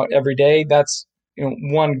in and out every day, that's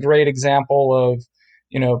one great example of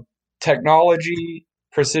technology,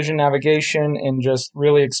 precision navigation, and just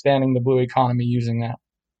really expanding the blue economy using that.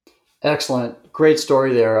 Excellent. Great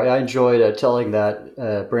story there. I enjoyed telling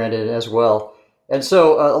that, Brandon, as well. And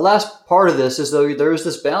so the last part of this is, though, there is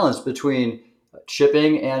this balance between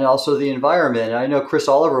shipping and also the environment. And I know Chris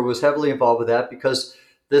Oliver was heavily involved with that because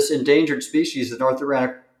this endangered species, the North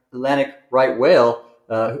Atlantic right whale,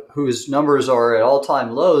 whose numbers are at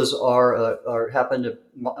all-time lows, happen to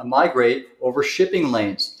migrate over shipping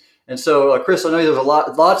lanes. And so, Chris, I know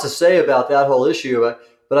there's lots to say about that whole issue,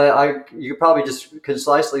 but you could probably just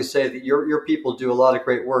concisely say that your people do a lot of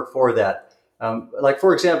great work for that. Like,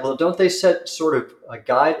 for example, don't they set sort of a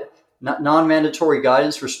guide, non-mandatory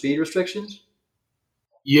guidance for speed restrictions?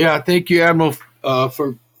 Yeah, thank you, Admiral,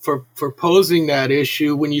 for posing that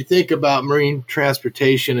issue. When you think about marine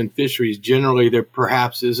transportation and fisheries generally, there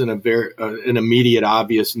perhaps isn't an immediate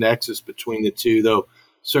obvious nexus between the two, though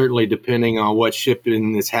certainly depending on what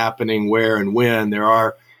shipping is happening, where and when, there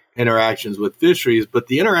are interactions with fisheries. But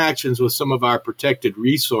the interactions with some of our protected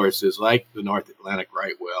resources, like the North Atlantic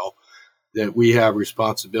right whale, that we have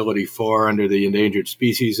responsibility for under the Endangered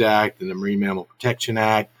Species Act and the Marine Mammal Protection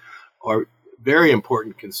Act, are very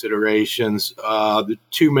important considerations. The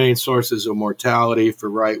two main sources of mortality for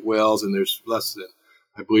right whales, and there's less than,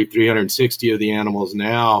 I believe, 360 of the animals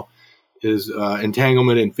now, is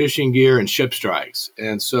entanglement in fishing gear and ship strikes.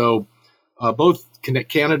 And so both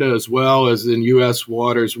Canada as well as in U.S.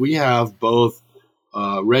 waters, we have both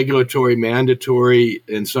regulatory, mandatory,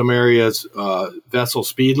 in some areas, vessel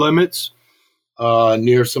speed limits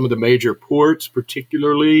near some of the major ports,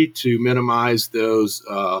 particularly to minimize those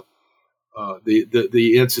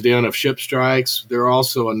the incident of ship strikes. There are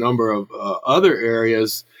also a number of other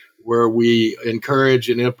areas where we encourage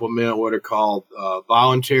and implement what are called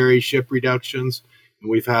voluntary ship reductions. And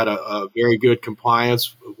we've had a very good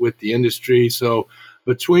compliance with the industry. So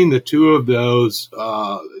between the two of those,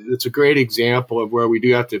 it's a great example of where we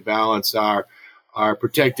do have to balance our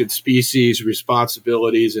protected species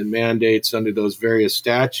responsibilities and mandates under those various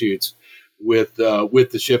statutes with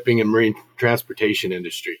the shipping and marine transportation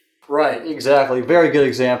industry. Right, exactly. Very good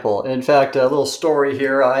example. In fact, a little story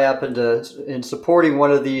here. I happened to, in supporting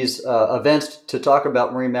one of these events to talk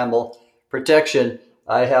about marine mammal protection,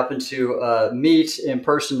 I happened to meet in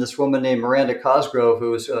person this woman named Miranda Cosgrove,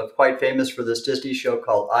 who was quite famous for this Disney show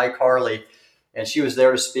called iCarly. And she was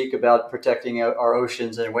there to speak about protecting our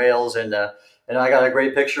oceans and whales. And I got a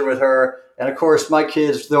great picture with her. And of course, my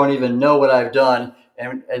kids don't even know what I've done.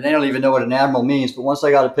 And they don't even know what an admiral means. But once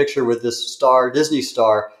I got a picture with this Disney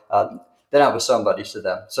star, then I was somebody to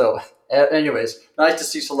them. So anyways, nice to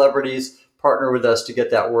see celebrities partner with us to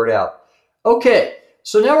get that word out. Okay,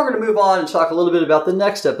 So now we're going to move on and talk a little bit about the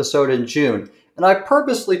next episode in June. And I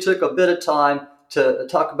purposely took a bit of time to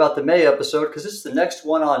talk about the May episode because it's the next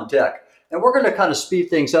one on deck. And we're going to kind of speed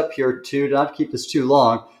things up here too, to not keep this too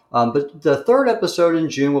long. But the third episode in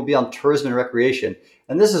June will be on tourism and recreation.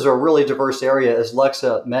 And this is a really diverse area, as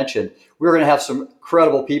Lexa mentioned. We're going to have some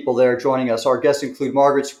incredible people there joining us. Our guests include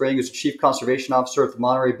Margaret Spring, who's the Chief Conservation Officer at the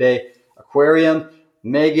Monterey Bay Aquarium,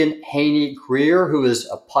 Megan Haney-Greer, who is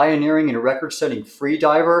a pioneering and record-setting free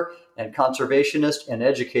diver and conservationist and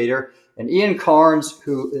educator, and Ian Carnes,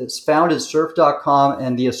 who is founded Surf.com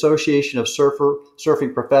and the Association of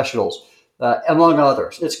Surfing Professionals, among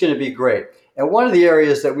others. It's going to be great. And one of the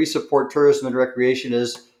areas that we support tourism and recreation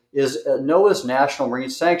is NOAA's National Marine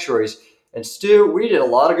Sanctuaries. And Stu, we did a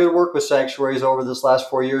lot of good work with sanctuaries over this last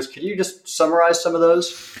 4 years. Could you just summarize some of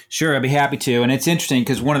those? Sure, I'd be happy to. And it's interesting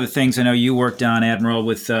because one of the things I know you worked on, Admiral,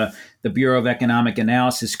 with the Bureau of Economic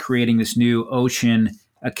Analysis, creating this new ocean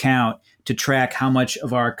account to track how much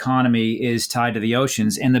of our economy is tied to the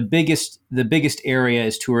oceans. And the biggest area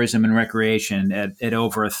is tourism and recreation at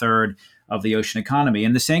over a third of the ocean economy.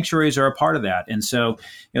 And the sanctuaries are a part of that. And so,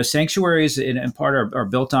 sanctuaries in part are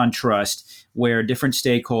built on trust, where different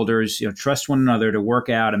stakeholders, trust one another to work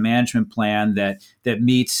out a management plan that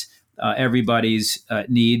meets everybody's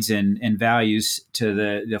needs and values to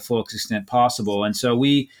the fullest extent possible. And so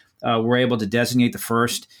we were able to designate the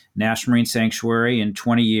first National Marine Sanctuary in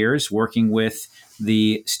 20 years, working with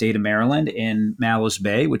the state of Maryland in Mallows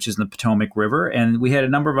Bay, which is in the Potomac River. And we had a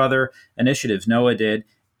number of other initiatives, NOAA did,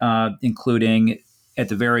 including at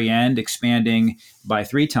the very end, expanding by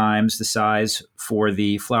 3 times the size for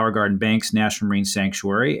the Flower Garden Banks National Marine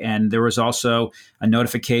Sanctuary. And there was also a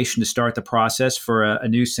notification to start the process for a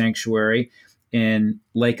new sanctuary in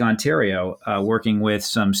Lake Ontario, working with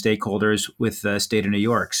some stakeholders with the state of New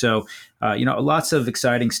York. So, lots of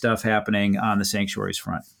exciting stuff happening on the sanctuaries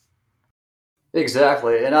front.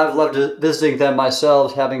 Exactly. And I've loved visiting them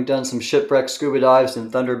myself, having done some shipwreck scuba dives in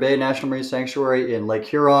Thunder Bay National Marine Sanctuary in Lake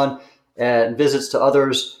Huron, and visits to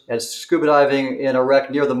others, and scuba diving in a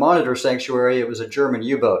wreck near the Monitor Sanctuary. It was a German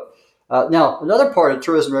U-boat. Now, another part of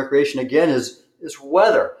tourism and recreation, again, is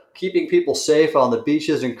weather, keeping people safe on the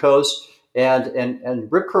beaches and coasts. And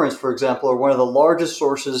rip currents, for example, are one of the largest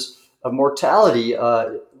sources of mortality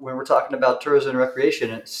when we're talking about tourism and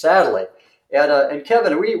recreation, sadly. And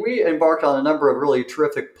Kevin, we embarked on a number of really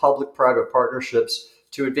terrific public-private partnerships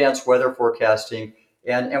to advance weather forecasting.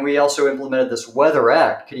 And we also implemented this Weather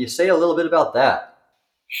Act. Can you say a little bit about that?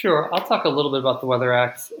 Sure. I'll talk a little bit about the Weather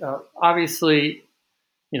Act. Obviously,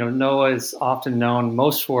 NOAA is often known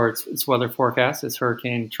most for its weather forecasts, its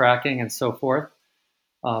hurricane tracking, and so forth.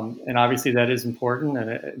 And obviously that is important, and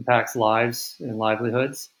it impacts lives and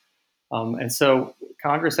livelihoods. And so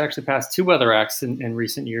Congress actually passed 2 Weather Acts in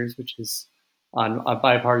recent years, which is on a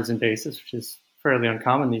bipartisan basis, which is fairly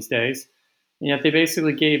uncommon these days. And yet they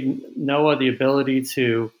basically gave NOAA the ability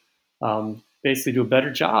to basically do a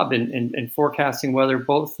better job in forecasting weather,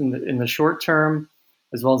 both in the short term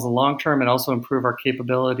as well as the long term, and also improve our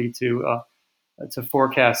capability to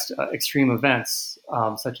forecast extreme events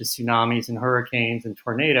such as tsunamis and hurricanes and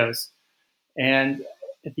tornadoes. And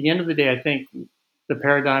at the end of the day, I think the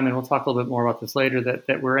paradigm, and we'll talk a little bit more about this later,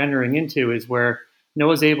 that we're entering into is where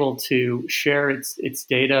NOAA is able to share its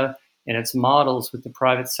data and its models with the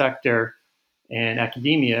private sector and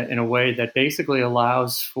academia in a way that basically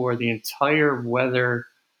allows for the entire weather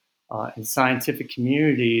and scientific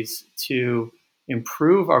communities to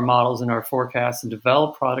improve our models and our forecasts and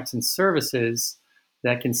develop products and services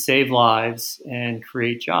that can save lives and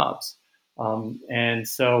create jobs. And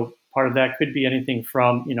so part of that could be anything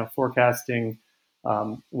from, forecasting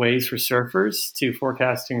ways for surfers to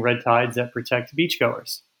forecasting red tides that protect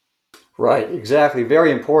beachgoers. Right, exactly.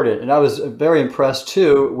 Very important. And I was very impressed,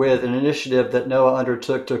 too, with an initiative that NOAA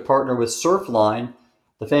undertook to partner with Surfline,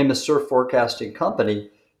 the famous surf forecasting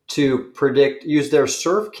company, to use their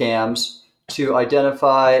surf cams to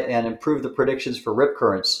identify and improve the predictions for rip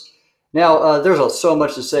currents. Now, there's so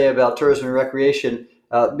much to say about tourism and recreation.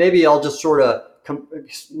 Maybe I'll just sort of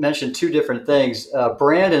mention 2 different things.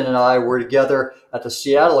 Brandon and I were together at the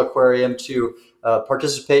Seattle Aquarium to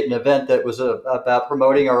participate in an event that was about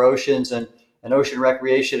promoting our oceans and ocean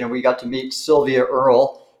recreation. And we got to meet Sylvia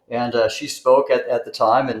Earle, and she spoke at the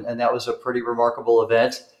time, and that was a pretty remarkable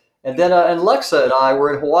event. And then and Lexa and I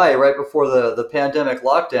were in Hawaii right before the pandemic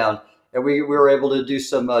lockdown, and we were able to do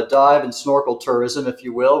some dive and snorkel tourism, if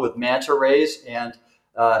you will, with manta rays, and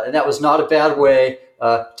that was not a bad way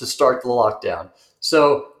to start the lockdown.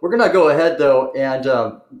 So we're going to go ahead, though, and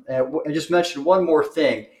just mention one more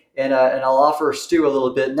thing. And I'll offer Stu a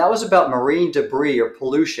little bit, and that was about marine debris or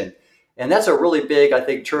pollution. And that's a really big, I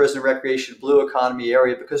think, tourism, recreation, blue economy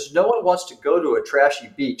area because no one wants to go to a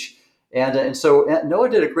trashy beach. And so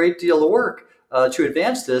NOAA did a great deal of work to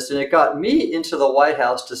advance this, and it got me into the White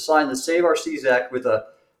House to sign the Save Our Seas Act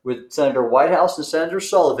with Senator Whitehouse and Senator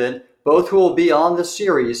Sullivan, both who will be on this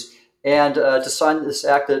series, and to sign this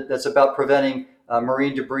act that's about preventing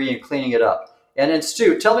marine debris and cleaning it up. And then,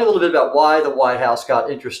 Stu, tell me a little bit about why the White House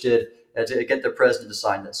got interested to get the president to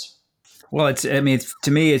sign this. Well, to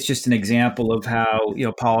me, it's just an example of how,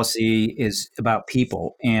 policy is about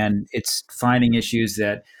people, and it's finding issues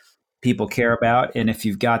that people care about. And if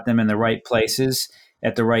you've got them in the right places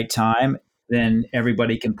at the right time, then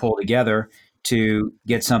everybody can pull together to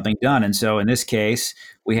get something done. And so in this case,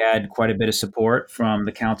 we had quite a bit of support from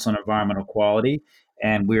the Council on Environmental Quality,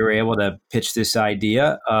 and we were able to pitch this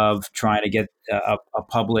idea of trying to get a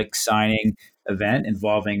public signing event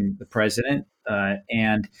involving the president.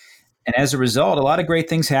 And as a result, a lot of great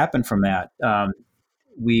things happened from that.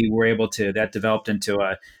 We were able to, that developed into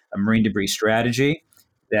a marine debris strategy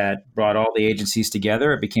that brought all the agencies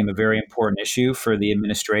together. It became a very important issue for the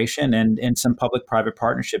administration, and some public-private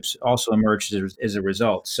partnerships also emerged as a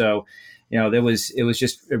result. So, it was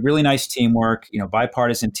just a really nice teamwork,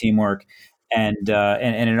 bipartisan teamwork, and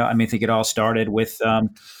I think it all started with,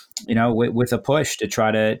 with a push to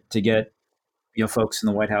try to get, folks in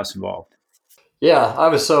the White House involved. Yeah, I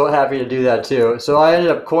was so happy to do that too. So I ended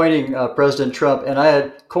up coining President Trump, and I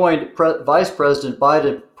had coined Vice President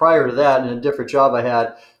Biden prior to that in a different job I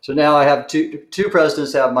had. So now I have two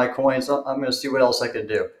presidents have my coins. I'm going to see what else I can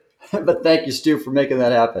do. But thank you, Stu, for making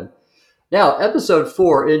that happen. Now, episode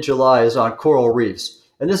 4 in July is on coral reefs.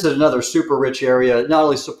 And this is another super rich area. It not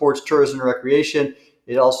only supports tourism and recreation,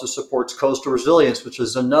 it also supports coastal resilience, which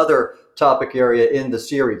is another topic area in the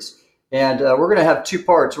series. And we're going to have 2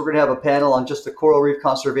 parts. We're going to have a panel on just the coral reef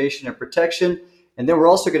conservation and protection. And then we're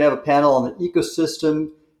also going to have a panel on the ecosystem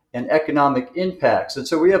and economic impacts. And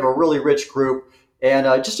so we have a really rich group. And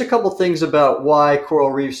just a couple things about why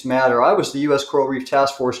coral reefs matter. I was the U.S. Coral Reef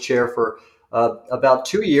Task Force chair for about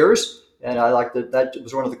 2 years. And I like that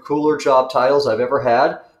was one of the cooler job titles I've ever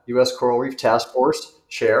had, U.S. Coral Reef Task Force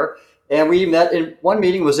chair. And we met in one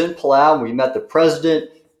meeting was in Palau, and we met the president,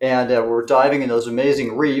 and we're diving in those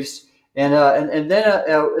amazing reefs. And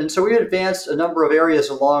so we advanced a number of areas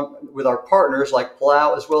along with our partners like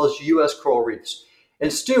Palau as well as U.S. coral reefs.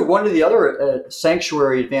 And Stu, one of the other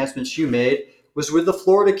sanctuary advancements you made was with the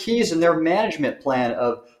Florida Keys and their management plan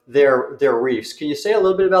of their reefs. Can you say a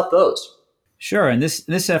little bit about those? Sure, and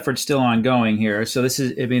this effort's still ongoing here. So this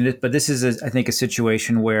is, I think, a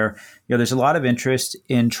situation where there's a lot of interest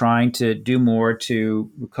in trying to do more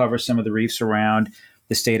to recover some of the reefs around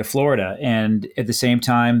the state of Florida, and at the same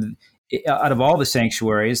time, out of all the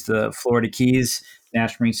sanctuaries, the Florida Keys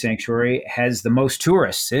National Marine Sanctuary has the most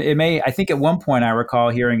tourists. I think at one point I recall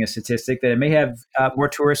hearing a statistic that it may have more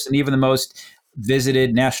tourists than even the most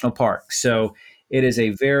visited national park. So it is a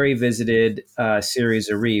very visited series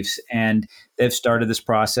of reefs, and they've started this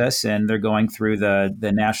process, and they're going through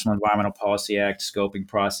the National Environmental Policy Act scoping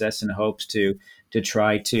process in hopes to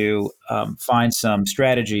try to find some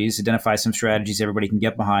strategies, identify some strategies everybody can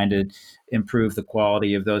get behind to improve the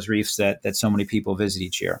quality of those reefs that so many people visit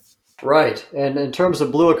each year. Right. And in terms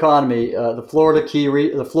of blue economy, the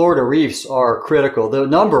Florida reefs are critical. The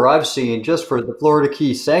number I've seen just for the Florida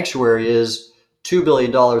Key Sanctuary is $2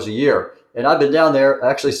 billion a year. And I've been down there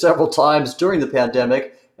actually several times during the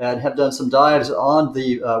pandemic and have done some dives on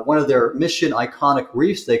the one of their mission iconic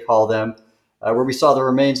reefs, they call them, where we saw the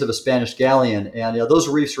remains of a Spanish galleon. And those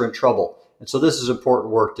reefs are in trouble. And so this is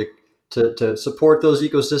important work to support those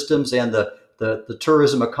ecosystems and the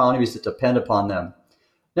tourism economies that depend upon them.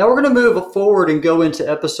 Now we're going to move forward and go into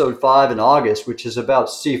episode 5 in August, which is about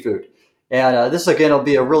seafood. And this, again, will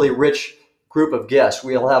be a really rich group of guests.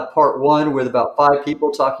 We'll have part 1 with about 5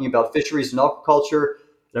 people talking about fisheries and aquaculture.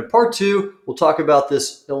 And in part 2, we'll talk about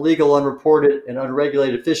this illegal, unreported, and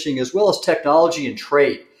unregulated fishing, as well as technology and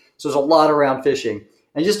trade. So there's a lot around fishing.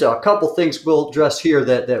 And just a couple things we'll address here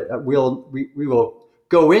that we will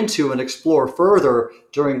go into and explore further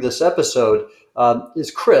during this episode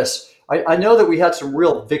is Chris. I know that we had some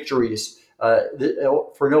real victories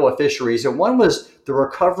for NOAA fisheries, and one was the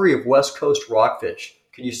recovery of West Coast rockfish.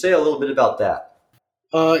 Can you say a little bit about that?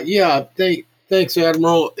 Thanks,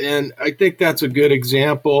 Admiral. And I think that's a good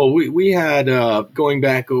example. We had, going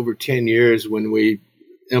back over 10 years when we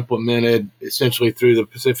implemented, essentially through the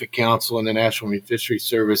Pacific Council and the National Marine Fisheries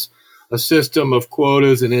Service, a system of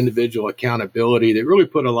quotas and individual accountability that really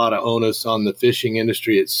put a lot of onus on the fishing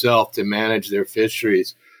industry itself to manage their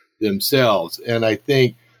fisheries themselves. And I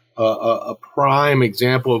think a prime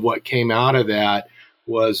example of what came out of that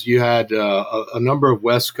was you had a number of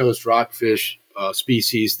West Coast rockfish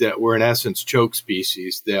species that were in essence choke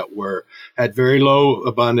species that had very low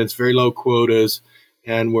abundance, very low quotas,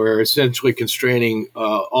 and were essentially constraining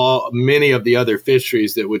many of the other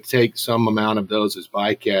fisheries that would take some amount of those as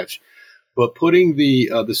bycatch. But putting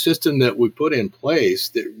the system that we put in place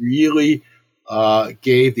that really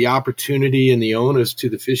gave the opportunity and the onus to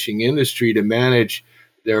the fishing industry to manage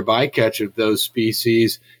their bycatch of those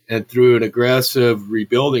species, and through an aggressive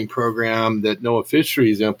rebuilding program that NOAA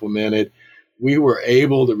Fisheries implemented, we were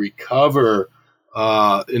able to recover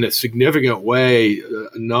in a significant way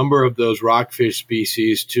a number of those rockfish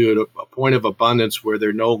species to a point of abundance where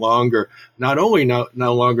they're no longer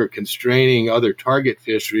constraining other target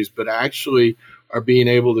fisheries, but actually are being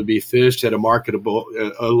able to be fished at a marketable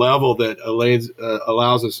a level that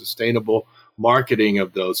allows a sustainable marketing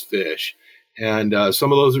of those fish. And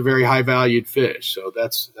some of those are very high valued fish. So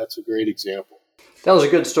that's a great example. That was a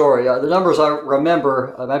good story. The numbers I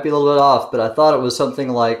remember, I might be a little bit off, but I thought it was something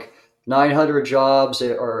like 900 jobs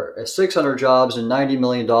or 600 jobs and $90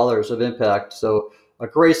 million of impact. So a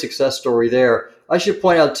great success story there. I should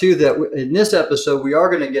point out, too, that in this episode, we are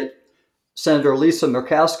going to get Senator Lisa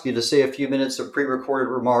Murkowski to say a few minutes of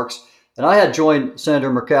pre-recorded remarks. And I had joined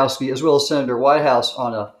Senator Murkowski as well as Senator Whitehouse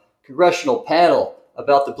on a congressional panel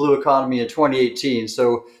about the blue economy in 2018.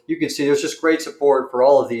 So you can see there's just great support for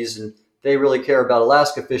all of these, and they really care about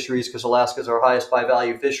Alaska fisheries because Alaska is our highest by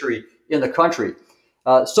value fishery in the country.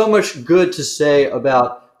 So much good to say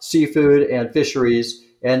about seafood and fisheries,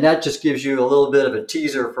 and that just gives you a little bit of a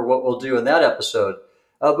teaser for what we'll do in that episode.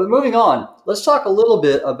 But moving on, let's talk a little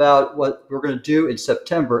bit about what we're going to do in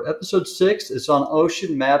September. Episode 6 is on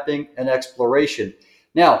ocean mapping and exploration.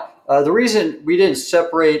 Now, the reason we didn't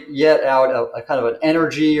separate yet out a kind of an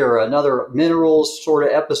energy or another minerals sort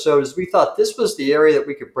of episode is we thought this was the area that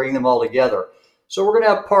we could bring them all together. So we're going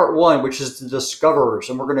to have part 1, which is the discoverers,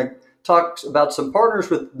 and we're going to talk about some partners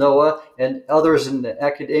with NOAA and others in the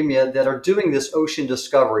academia that are doing this ocean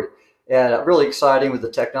discovery. And really exciting with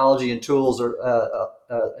the technology and tools are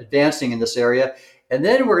advancing in this area. And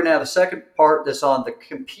then we're going to have a second part that's on the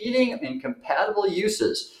competing and compatible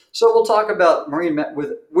uses. So we'll talk about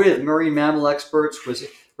with marine mammal experts,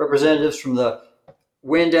 with representatives from the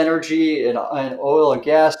wind energy and oil and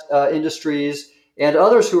gas industries, and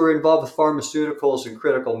others who are involved with pharmaceuticals and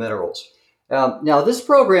critical minerals. Now, this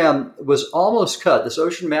program was almost cut, this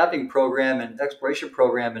ocean mapping program and exploration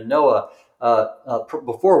program in NOAA,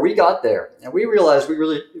 before we got there. And we realized we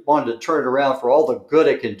really wanted to turn it around for all the good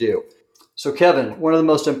it can do. So, Kevin, one of the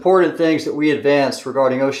most important things that we advanced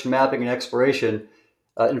regarding ocean mapping and exploration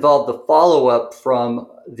involved the follow-up from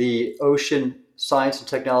the Ocean Science and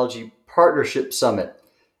Technology Partnership Summit.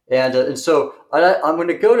 And so I'm going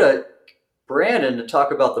to go to Brandon to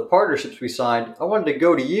talk about the partnerships we signed. I wanted to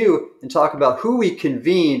go to you and talk about who we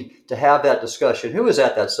convened to have that discussion. Who was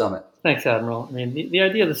at that summit? Thanks, Admiral. I mean, the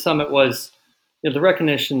idea of the summit was the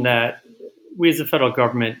recognition that we as the federal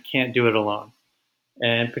government can't do it alone.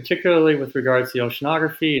 And particularly with regards to the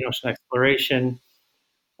oceanography and ocean exploration,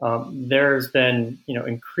 there's been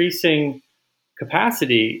increasing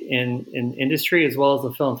capacity in industry as well as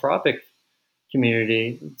the philanthropic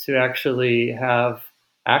community to actually have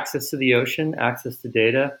access to the ocean, access to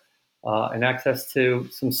data, and access to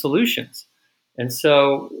some solutions. And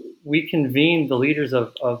so we convened the leaders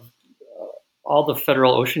of all the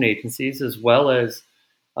federal ocean agencies, as well as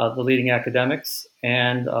the leading academics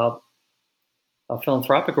and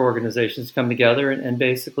philanthropic organizations, come together and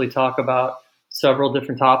basically talk about several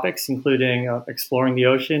different topics, including exploring the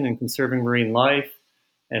ocean and conserving marine life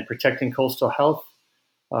and protecting coastal health,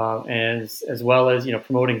 and as well as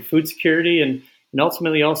promoting food security and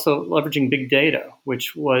ultimately also leveraging big data,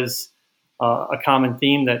 which was a common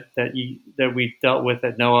theme that we dealt with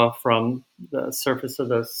at NOAA, from the surface of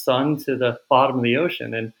the sun to the bottom of the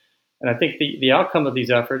ocean. And I think the outcome of these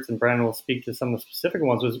efforts, and Brandon will speak to some of the specific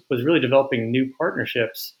ones, was really developing new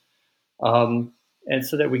partnerships, and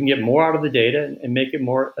so that we can get more out of the data and make it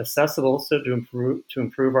more accessible, so to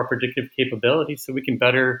improve our predictive capabilities, so we can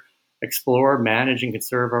better explore, manage, and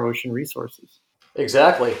conserve our ocean resources.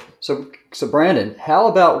 Exactly. So Brandon, how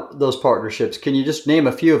about those partnerships? Can you just name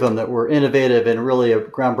a few of them that were innovative and really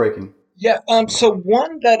groundbreaking? Yeah. So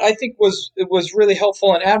one that I think was really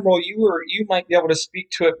helpful, and Admiral, you might be able to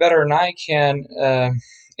speak to it better than I can,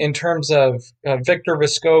 in terms of Victor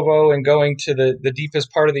Vescovo and going to the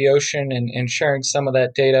deepest part of the ocean and sharing some of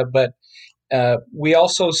that data. But we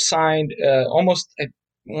also signed almost, I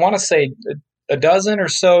want to say, a dozen or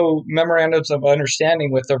so memorandums of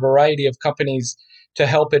understanding with a variety of companies to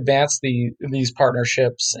help advance these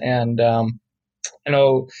partnerships. And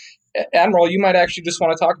Admiral, you might actually just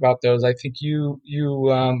want to talk about those. I think you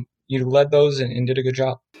led those and did a good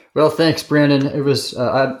job. Well, thanks, Brandon. It was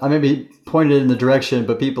I maybe pointed in the direction,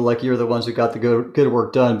 but people like you are the ones who got the good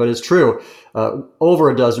work done. But it's true. Over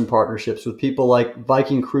a dozen partnerships with people like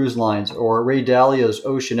Viking Cruise Lines or Ray Dalio's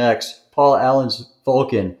Ocean X, Paul Allen's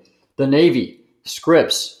Vulcan, the Navy,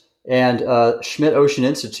 Scripps, and Schmidt Ocean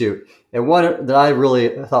Institute. And one that I really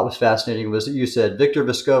thought was fascinating was that you said Victor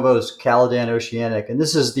Vescovo's Caladan Oceanic. And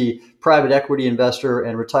this is the private equity investor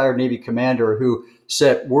and retired Navy commander who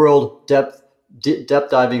set world depth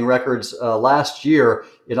diving records last year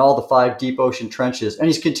in all the 5 deep ocean trenches. And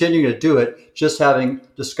he's continuing to do it, just having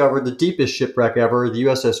discovered the deepest shipwreck ever, the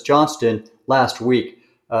USS Johnston, last week.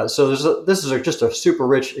 So this is just a super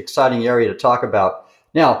rich, exciting area to talk about.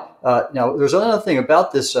 Now, there's another thing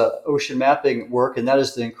about this ocean mapping work, and that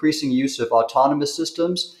is the increasing use of autonomous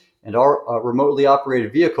systems and our remotely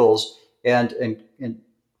operated vehicles. And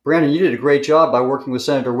Brandon, you did a great job by working with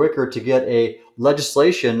Senator Wicker to get a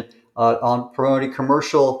legislation on promoting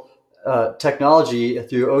commercial technology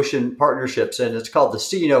through ocean partnerships, and it's called the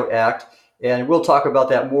C-Note Act. And we'll talk about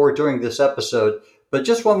that more during this episode. But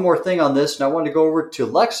just one more thing on this, and I want to go over to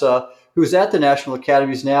Lexa, who's at the National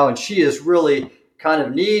Academies now, and she is really kind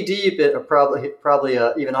of knee deep, probably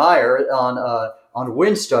even higher on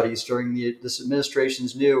wind studies during this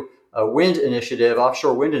administration's new wind initiative,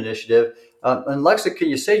 offshore wind initiative. And Lexa, can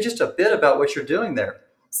you say just a bit about what you're doing there?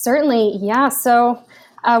 Certainly, yeah. So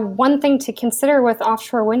one thing to consider with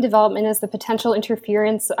offshore wind development is the potential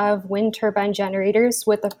interference of wind turbine generators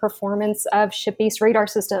with the performance of ship-based radar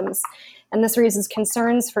systems. And this raises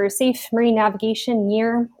concerns for safe marine navigation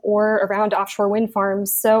near or around offshore wind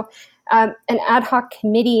farms. So an ad hoc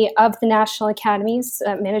committee of the National Academies,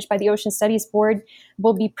 managed by the Ocean Studies Board,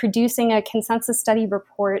 will be producing a consensus study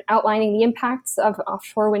report outlining the impacts of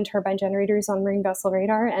offshore wind turbine generators on marine vessel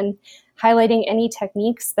radar and highlighting any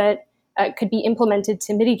techniques that could be implemented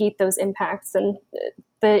to mitigate those impacts. And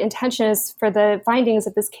the intention is for the findings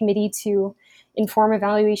of this committee to inform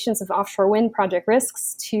evaluations of offshore wind project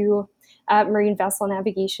risks to marine vessel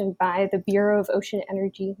navigation by the Bureau of Ocean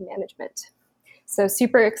Energy Management. So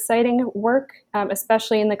super exciting work,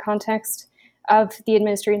 especially in the context of the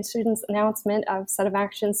administration's announcement of a set of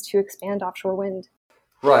actions to expand offshore wind.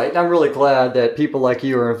 Right. I'm really glad that people like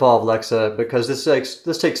you are involved, Lexa, because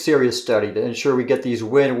this takes serious study to ensure we get these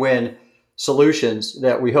win-win solutions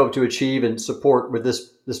that we hope to achieve and support with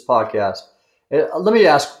this podcast. Let me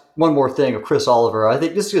ask one more thing of Chris Oliver. I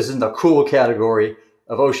think this is in the cool category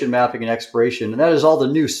of ocean mapping and exploration, and that is all the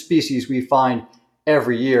new species we find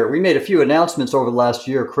every year. We made a few announcements over the last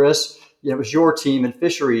year, Chris. It was your team in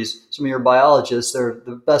fisheries, some of your biologists. They're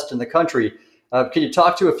the best in the country. Can you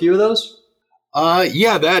talk to a few of those?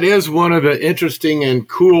 Yeah, that is one of the interesting and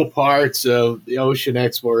cool parts of the ocean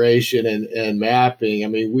exploration and mapping. I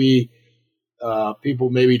mean,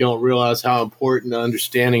 people maybe don't realize how important the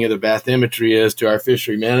understanding of the bathymetry is to our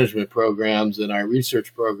fishery management programs and our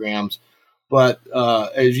research programs. But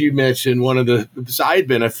as you mentioned, one of the side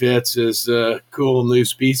benefits is cool new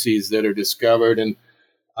species that are discovered. And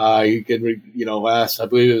I believe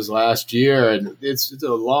it was last year, and it's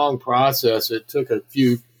a long process. It took a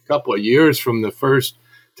couple of years from the first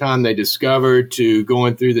time they discovered to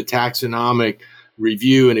going through the taxonomic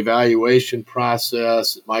review and evaluation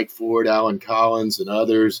process. Mike Ford, Alan Collins, and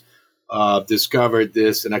others discovered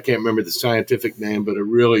this, and I can't remember the scientific name, but a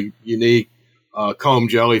really unique comb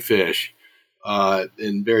jellyfish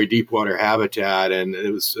in very deep water habitat, and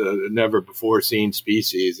it was a never before seen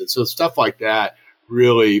species. And so stuff like that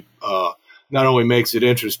really not only makes it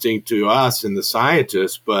interesting to us and the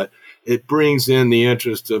scientists, but it brings in the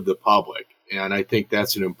interest of the public. And I think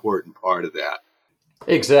that's an important part of that.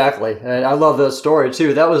 Exactly. And I love that story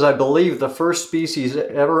too. That was, I believe, the first species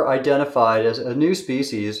ever identified as a new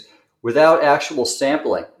species without actual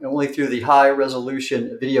sampling, only through the high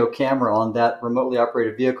resolution video camera on that remotely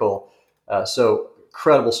operated vehicle. So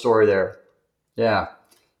incredible story there. Yeah.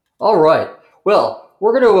 All right. Well,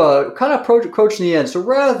 we're going to kind of approach the end. So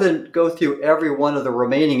rather than go through every one of the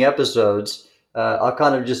remaining episodes, I'll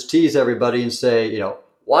kind of just tease everybody and say,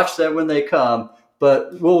 watch them when they come.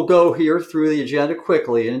 But we'll go here through the agenda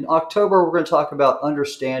quickly. In October, we're going to talk about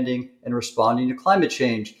understanding and responding to climate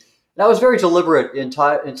change. And I was very deliberate in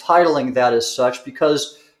titling that as such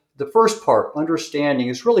because the first part, understanding,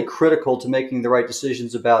 is really critical to making the right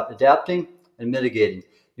decisions about adapting and mitigating.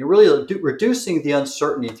 You're really reducing the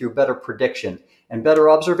uncertainty through better prediction and better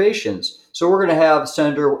observations. So we're going to have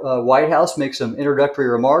Senator Whitehouse make some introductory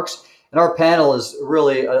remarks. And our panel is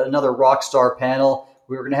really another rock star panel.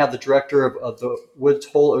 We're going to have the director of the Woods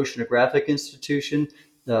Hole Oceanographic Institution,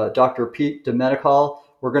 Dr. Pete Domenical.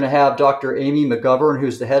 we're going to have Dr. Amy McGovern,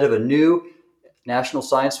 who's the head of a new National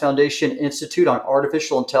Science Foundation Institute on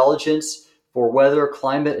Artificial Intelligence for Weather,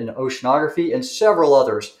 Climate, and Oceanography, and several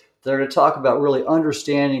others that are going to talk about really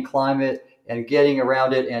understanding climate and getting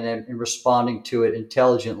around it and responding to it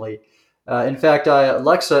intelligently. In fact,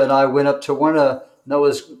 Alexa and I went up to one of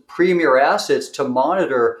NOAA's premier assets to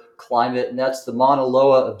monitor climate, and that's the Mauna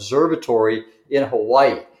Loa Observatory in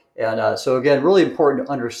Hawaii. And so again, really important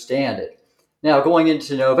to understand it. Now, going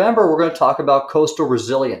into November, we're going to talk about coastal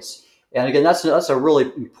resilience. And again, that's a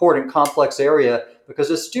really important, complex area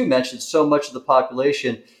because, as Stu mentioned, so much of the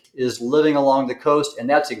population is living along the coast, and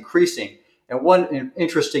that's increasing. And one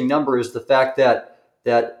interesting number is the fact that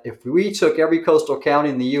if we took every coastal county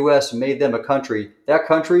in the U.S. and made them a country, that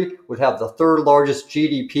country would have the third largest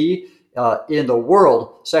GDP in the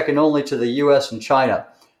world, second only to the U.S. and China.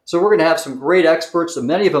 So we're going to have some great experts, and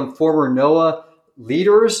many of them former NOAA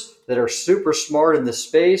leaders that are super smart in this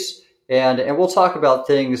space. And we'll talk about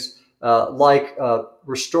things like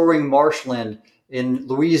restoring marshland in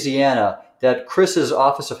Louisiana that Chris's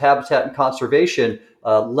Office of Habitat and Conservation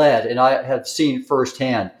led, and I have seen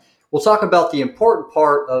firsthand. We'll talk about the important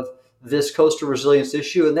part of this coastal resilience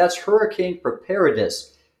issue, and that's hurricane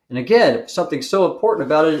preparedness. And again, something so important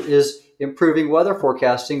about it is improving weather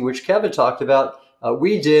forecasting, which Kevin talked about.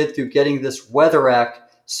 We did through getting this Weather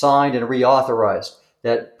Act signed and reauthorized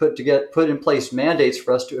that put in place mandates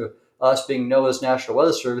for us being NOAA's National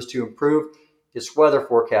Weather Service to improve its weather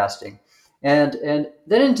forecasting. And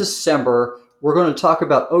then in December, we're going to talk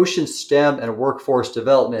about ocean STEM and workforce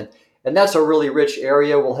development. And that's a really rich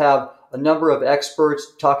area. We'll have a number of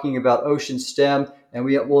experts talking about ocean STEM, and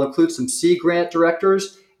we'll include some Sea Grant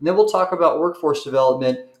directors. And then we'll talk about workforce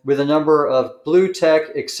development with a number of blue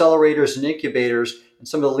tech accelerators and incubators and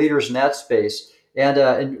some of the leaders in that space.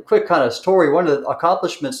 And quick kind of story, one of the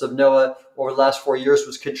accomplishments of NOAA over the last 4 years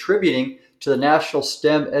was contributing to the National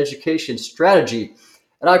STEM Education Strategy.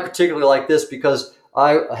 And I particularly like this because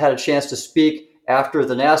I had a chance to speak after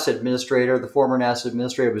the NASA administrator, the former NASA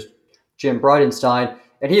administrator was Jim Bridenstine,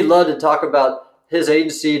 and he loved to talk about his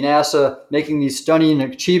agency, NASA, making these stunning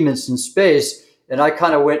achievements in space. And I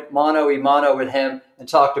kind of went mano a mano with him and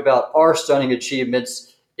talked about our stunning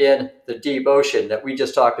achievements in the deep ocean that we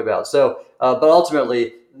just talked about. So, but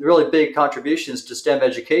ultimately, really big contributions to STEM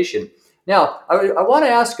education. Now, I want to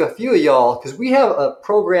ask a few of y'all, because we have a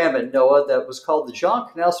program at NOAA that was called the John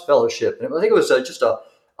Knaus Fellowship. And I think it was just a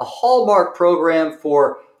hallmark program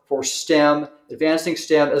for STEM, advancing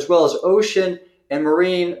STEM, as well as ocean and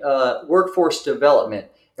marine workforce development.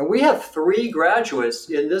 And we have 3 graduates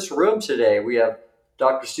in this room today. We have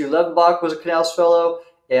Dr. Stu Levenbach was a Knaus Fellow,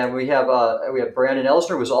 and we have Brandon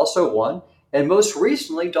Elsner was also one, and most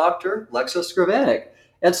recently, Dr. Lexa Skrivanik.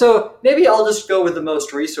 And so maybe I'll just go with the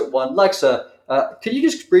most recent one. Lexa, can you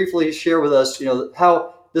just briefly share with us,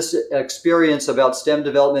 how this experience about STEM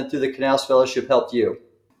development through the Knaus Fellowship helped you?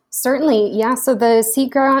 Certainly, yeah. So the Sea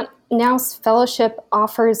Grant Knaus Fellowship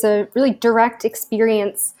offers a really direct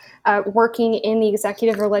experience working in the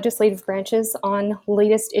executive or legislative branches on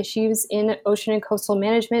latest issues in ocean and coastal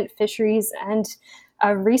management, fisheries, and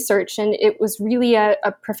research. And it was really a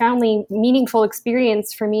profoundly meaningful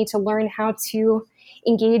experience for me to learn how to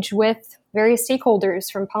engage with various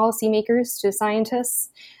stakeholders, from policymakers to scientists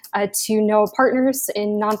to NOAA partners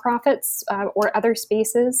in nonprofits or other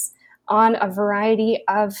spaces, on a variety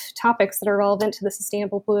of topics that are relevant to the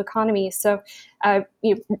sustainable blue economy. So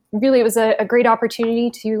really it was a great opportunity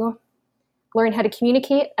to learn how to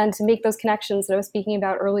communicate and to make those connections that I was speaking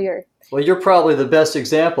about earlier. Well, you're probably the best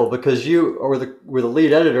example because you were the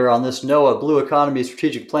lead editor on this NOAA Blue Economy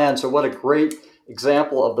Strategic Plan. So what a great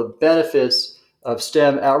example of the benefits of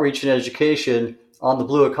STEM outreach and education on the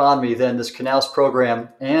blue economy than this Knaus program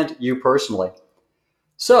and you personally.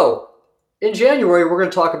 So in January, we're going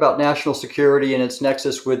to talk about national security and its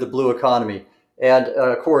nexus with the blue economy. And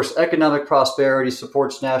of course, economic prosperity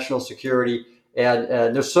supports national security, and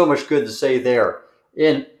there's so much good to say there.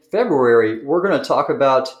 In February, we're going to talk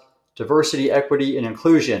about diversity, equity, and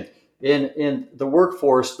inclusion in the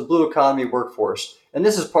workforce, the blue economy workforce. And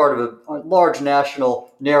this is part of a large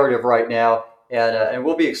national narrative right now, and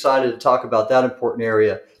we'll be excited to talk about that important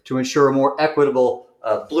area to ensure a more equitable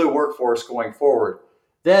blue workforce going forward.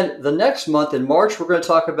 Then the next month in March, we're going to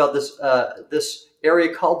talk about this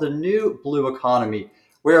area called the new blue economy,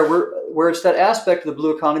 where it's that aspect of the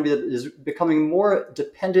blue economy that is becoming more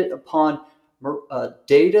dependent upon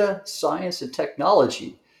data, science, and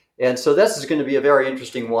technology. And so this is going to be a very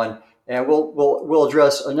interesting one. And we'll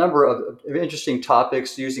address a number of interesting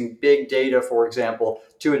topics using big data, for example,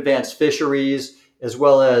 to advance fisheries, as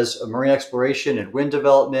well as marine exploration and wind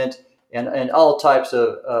development, and all types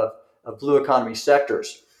of blue economy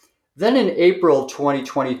sectors. Then in April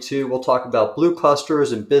 2022, we'll talk about blue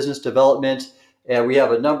clusters and business development. And we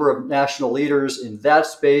have a number of national leaders in that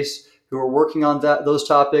space who are working on those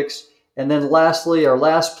topics. And then lastly, our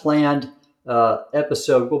last planned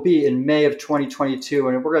episode will be in May of 2022,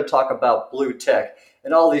 and we're going to talk about blue tech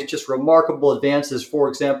and all these just remarkable advances, for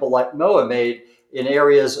example, like NOAA made in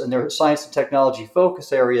areas in their science and technology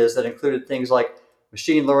focus areas that included things like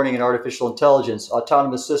machine learning and artificial intelligence,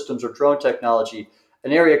 autonomous systems or drone technology,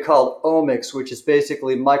 an area called omics, which is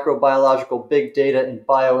basically microbiological big data and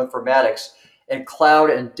bioinformatics, and cloud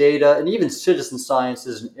and data, and even citizen science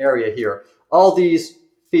is an area here. All these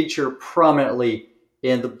feature prominently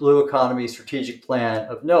in the Blue Economy Strategic Plan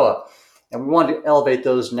of NOAA, and we want to elevate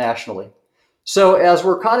those nationally. So as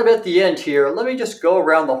we're kind of at the end here, let me just go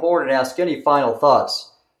around the horn and ask any final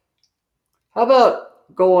thoughts. How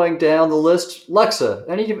about going down the list? Lexa,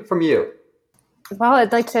 any from you? Well,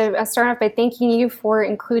 I'd like to start off by thanking you for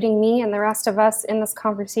including me and the rest of us in this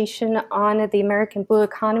conversation on the American blue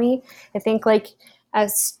economy. I think, like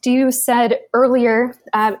as Stu said earlier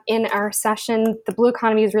in our session, the blue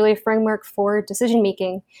economy is really a framework for decision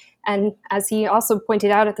making. And as he also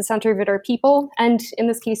pointed out, at the center of it are people, and in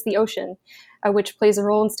this case, the ocean, which plays a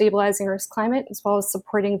role in stabilizing Earth's climate, as well as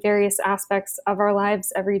supporting various aspects of our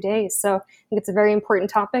lives every day. So I think it's a very important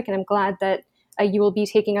topic, and I'm glad that you will be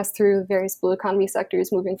taking us through various blue economy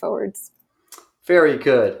sectors moving forwards. Very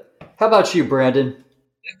good. How about you, Brandon?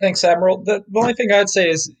 Thanks, Admiral. The only thing I'd say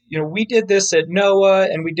is, we did this at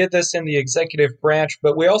NOAA and we did this in the executive branch,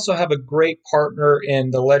 but we also have a great partner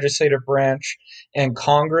in the legislative branch and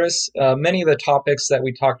Congress. Many of the topics that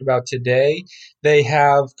we talked about today, they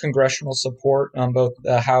have congressional support on both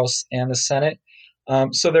the House and the Senate.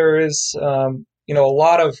 So there is, a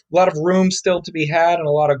lot of room still to be had and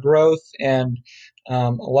a lot of growth and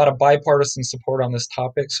a lot of bipartisan support on this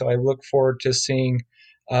topic. So I look forward to seeing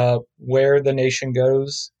where the nation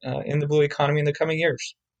goes in the blue economy in the coming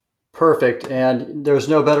years. Perfect. And there's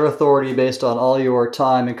no better authority based on all your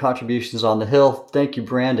time and contributions on the Hill. Thank you,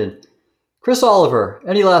 Brandon. Chris Oliver,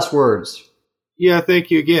 any last words? Yeah, thank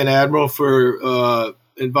you again, Admiral, for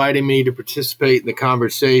inviting me to participate in the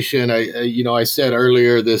conversation. I said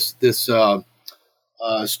earlier this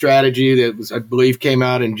strategy that was, I believe, came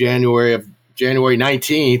out in January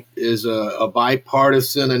 19th is a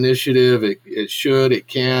bipartisan initiative. It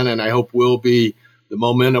can, and I hope will be. The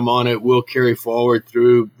momentum on it will carry forward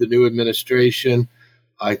through the new administration.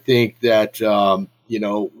 I think that,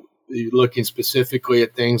 looking specifically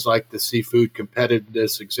at things like the Seafood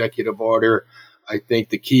Competitiveness Executive Order, I think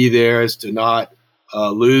the key there is to not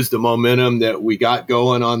lose the momentum that we got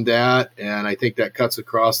going on that. And I think that cuts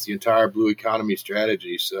across the entire blue economy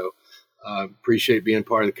strategy. So appreciate being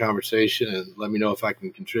part of the conversation, and let me know if I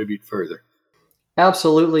can contribute further.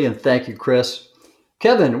 Absolutely, and thank you, Chris.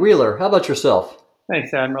 Kevin Wheeler, how about yourself?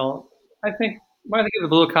 Thanks, Admiral. I think when I think of the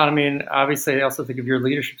blue economy, and obviously I also think of your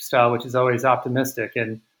leadership style, which is always optimistic.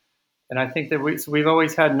 And I think that we've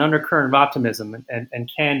always had an undercurrent of optimism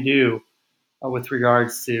and can do with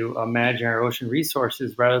regards to managing our ocean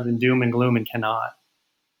resources rather than doom and gloom and cannot.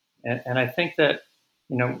 And I think that,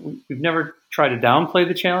 we've never tried to downplay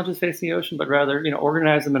the challenges facing the ocean, but rather,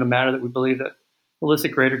 organize them in a manner that we believe that will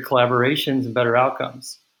elicit greater collaborations and better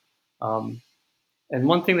outcomes. And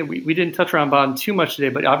one thing that we didn't touch on too much today,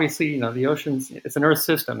 but obviously, the oceans, it's an Earth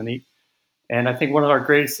system. And I think one of our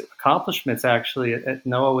greatest accomplishments actually at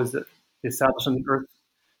NOAA was the establishment of the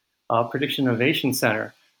Earth Prediction Innovation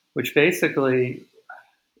Center, which basically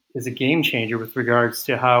is a game changer with regards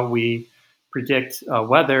to how we predict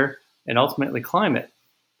weather and ultimately climate.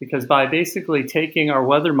 Because by basically taking our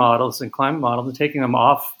weather models and climate models and taking them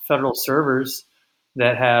off federal servers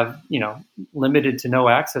that have, limited to no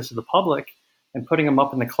access to the public, and putting them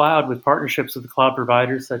up in the cloud with partnerships with the cloud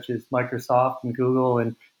providers such as Microsoft and Google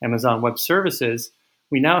and Amazon Web Services,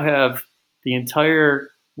 we now have the entire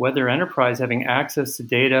weather enterprise having access to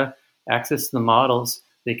data, access to the models.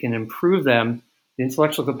 They can improve them. The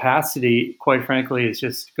intellectual capacity, quite frankly, is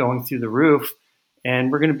just going through the roof.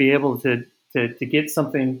 And we're going to be able to get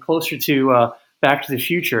something closer to Back to the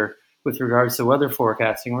Future with regards to weather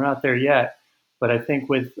forecasting. We're not there yet. But I think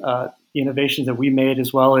with the innovations that we made,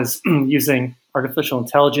 as well as using artificial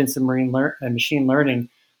intelligence and machine learning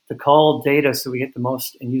to cull data so we get the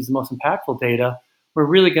most and use the most impactful data, we're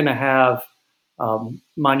really going to have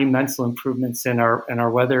monumental improvements in our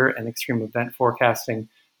weather and extreme event forecasting,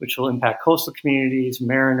 which will impact coastal communities,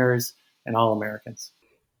 mariners, and all Americans.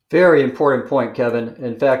 Very important point, Kevin.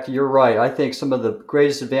 In fact, you're right. I think some of the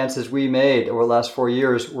greatest advances we made over the last 4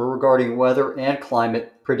 years were regarding weather and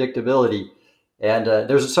climate predictability. And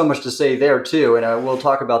there's so much to say there too. And we'll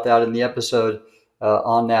talk about that in the episode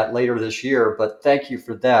on that later this year. But thank you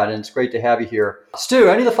for that. And it's great to have you here. Stu,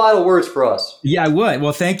 any of the final words for us? Yeah, I would.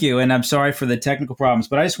 Well, thank you. And I'm sorry for the technical problems,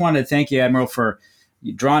 but I just wanted to thank you, Admiral, for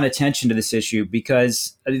drawing attention to this issue,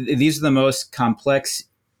 because these are the most complex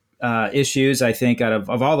issues, I think, out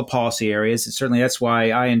of all the policy areas. And certainly that's why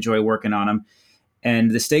I enjoy working on them. And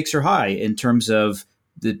the stakes are high in terms of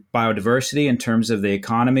the biodiversity, in terms of the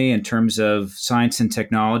economy, in terms of science and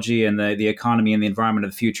technology, and the economy and the environment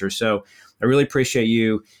of the future. So I really appreciate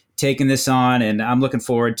you taking this on, and I'm looking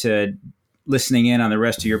forward to listening in on the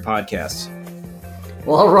rest of your podcasts.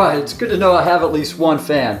 Well, all right. It's good to know I have at least one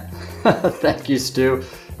fan. Thank you, Stu.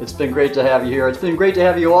 It's been great to have you here. It's been great to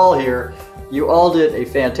have you all here. You all did a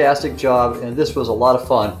fantastic job, and this was a lot of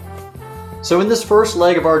fun. So in this first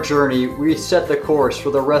leg of our journey, we set the course for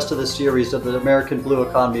the rest of the series of the American Blue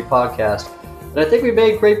Economy podcast. And I think we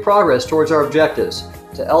made great progress towards our objectives: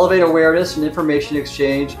 to elevate awareness and information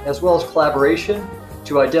exchange, as well as collaboration,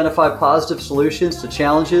 to identify positive solutions to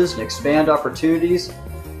challenges and expand opportunities,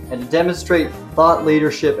 and to demonstrate thought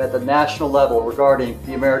leadership at the national level regarding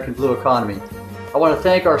the American Blue Economy. I want to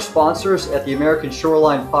thank our sponsors at the American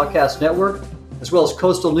Shoreline Podcast Network, as well as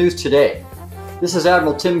Coastal News Today. This is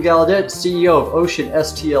Admiral Tim Gallaudet, CEO of Ocean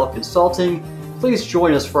STL Consulting. Please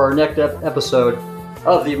join us for our next episode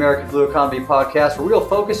of the American Blue Economy podcast, where we'll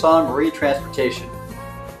focus on marine transportation.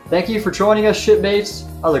 Thank you for joining us, shipmates.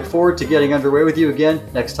 I look forward to getting underway with you again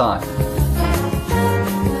next time.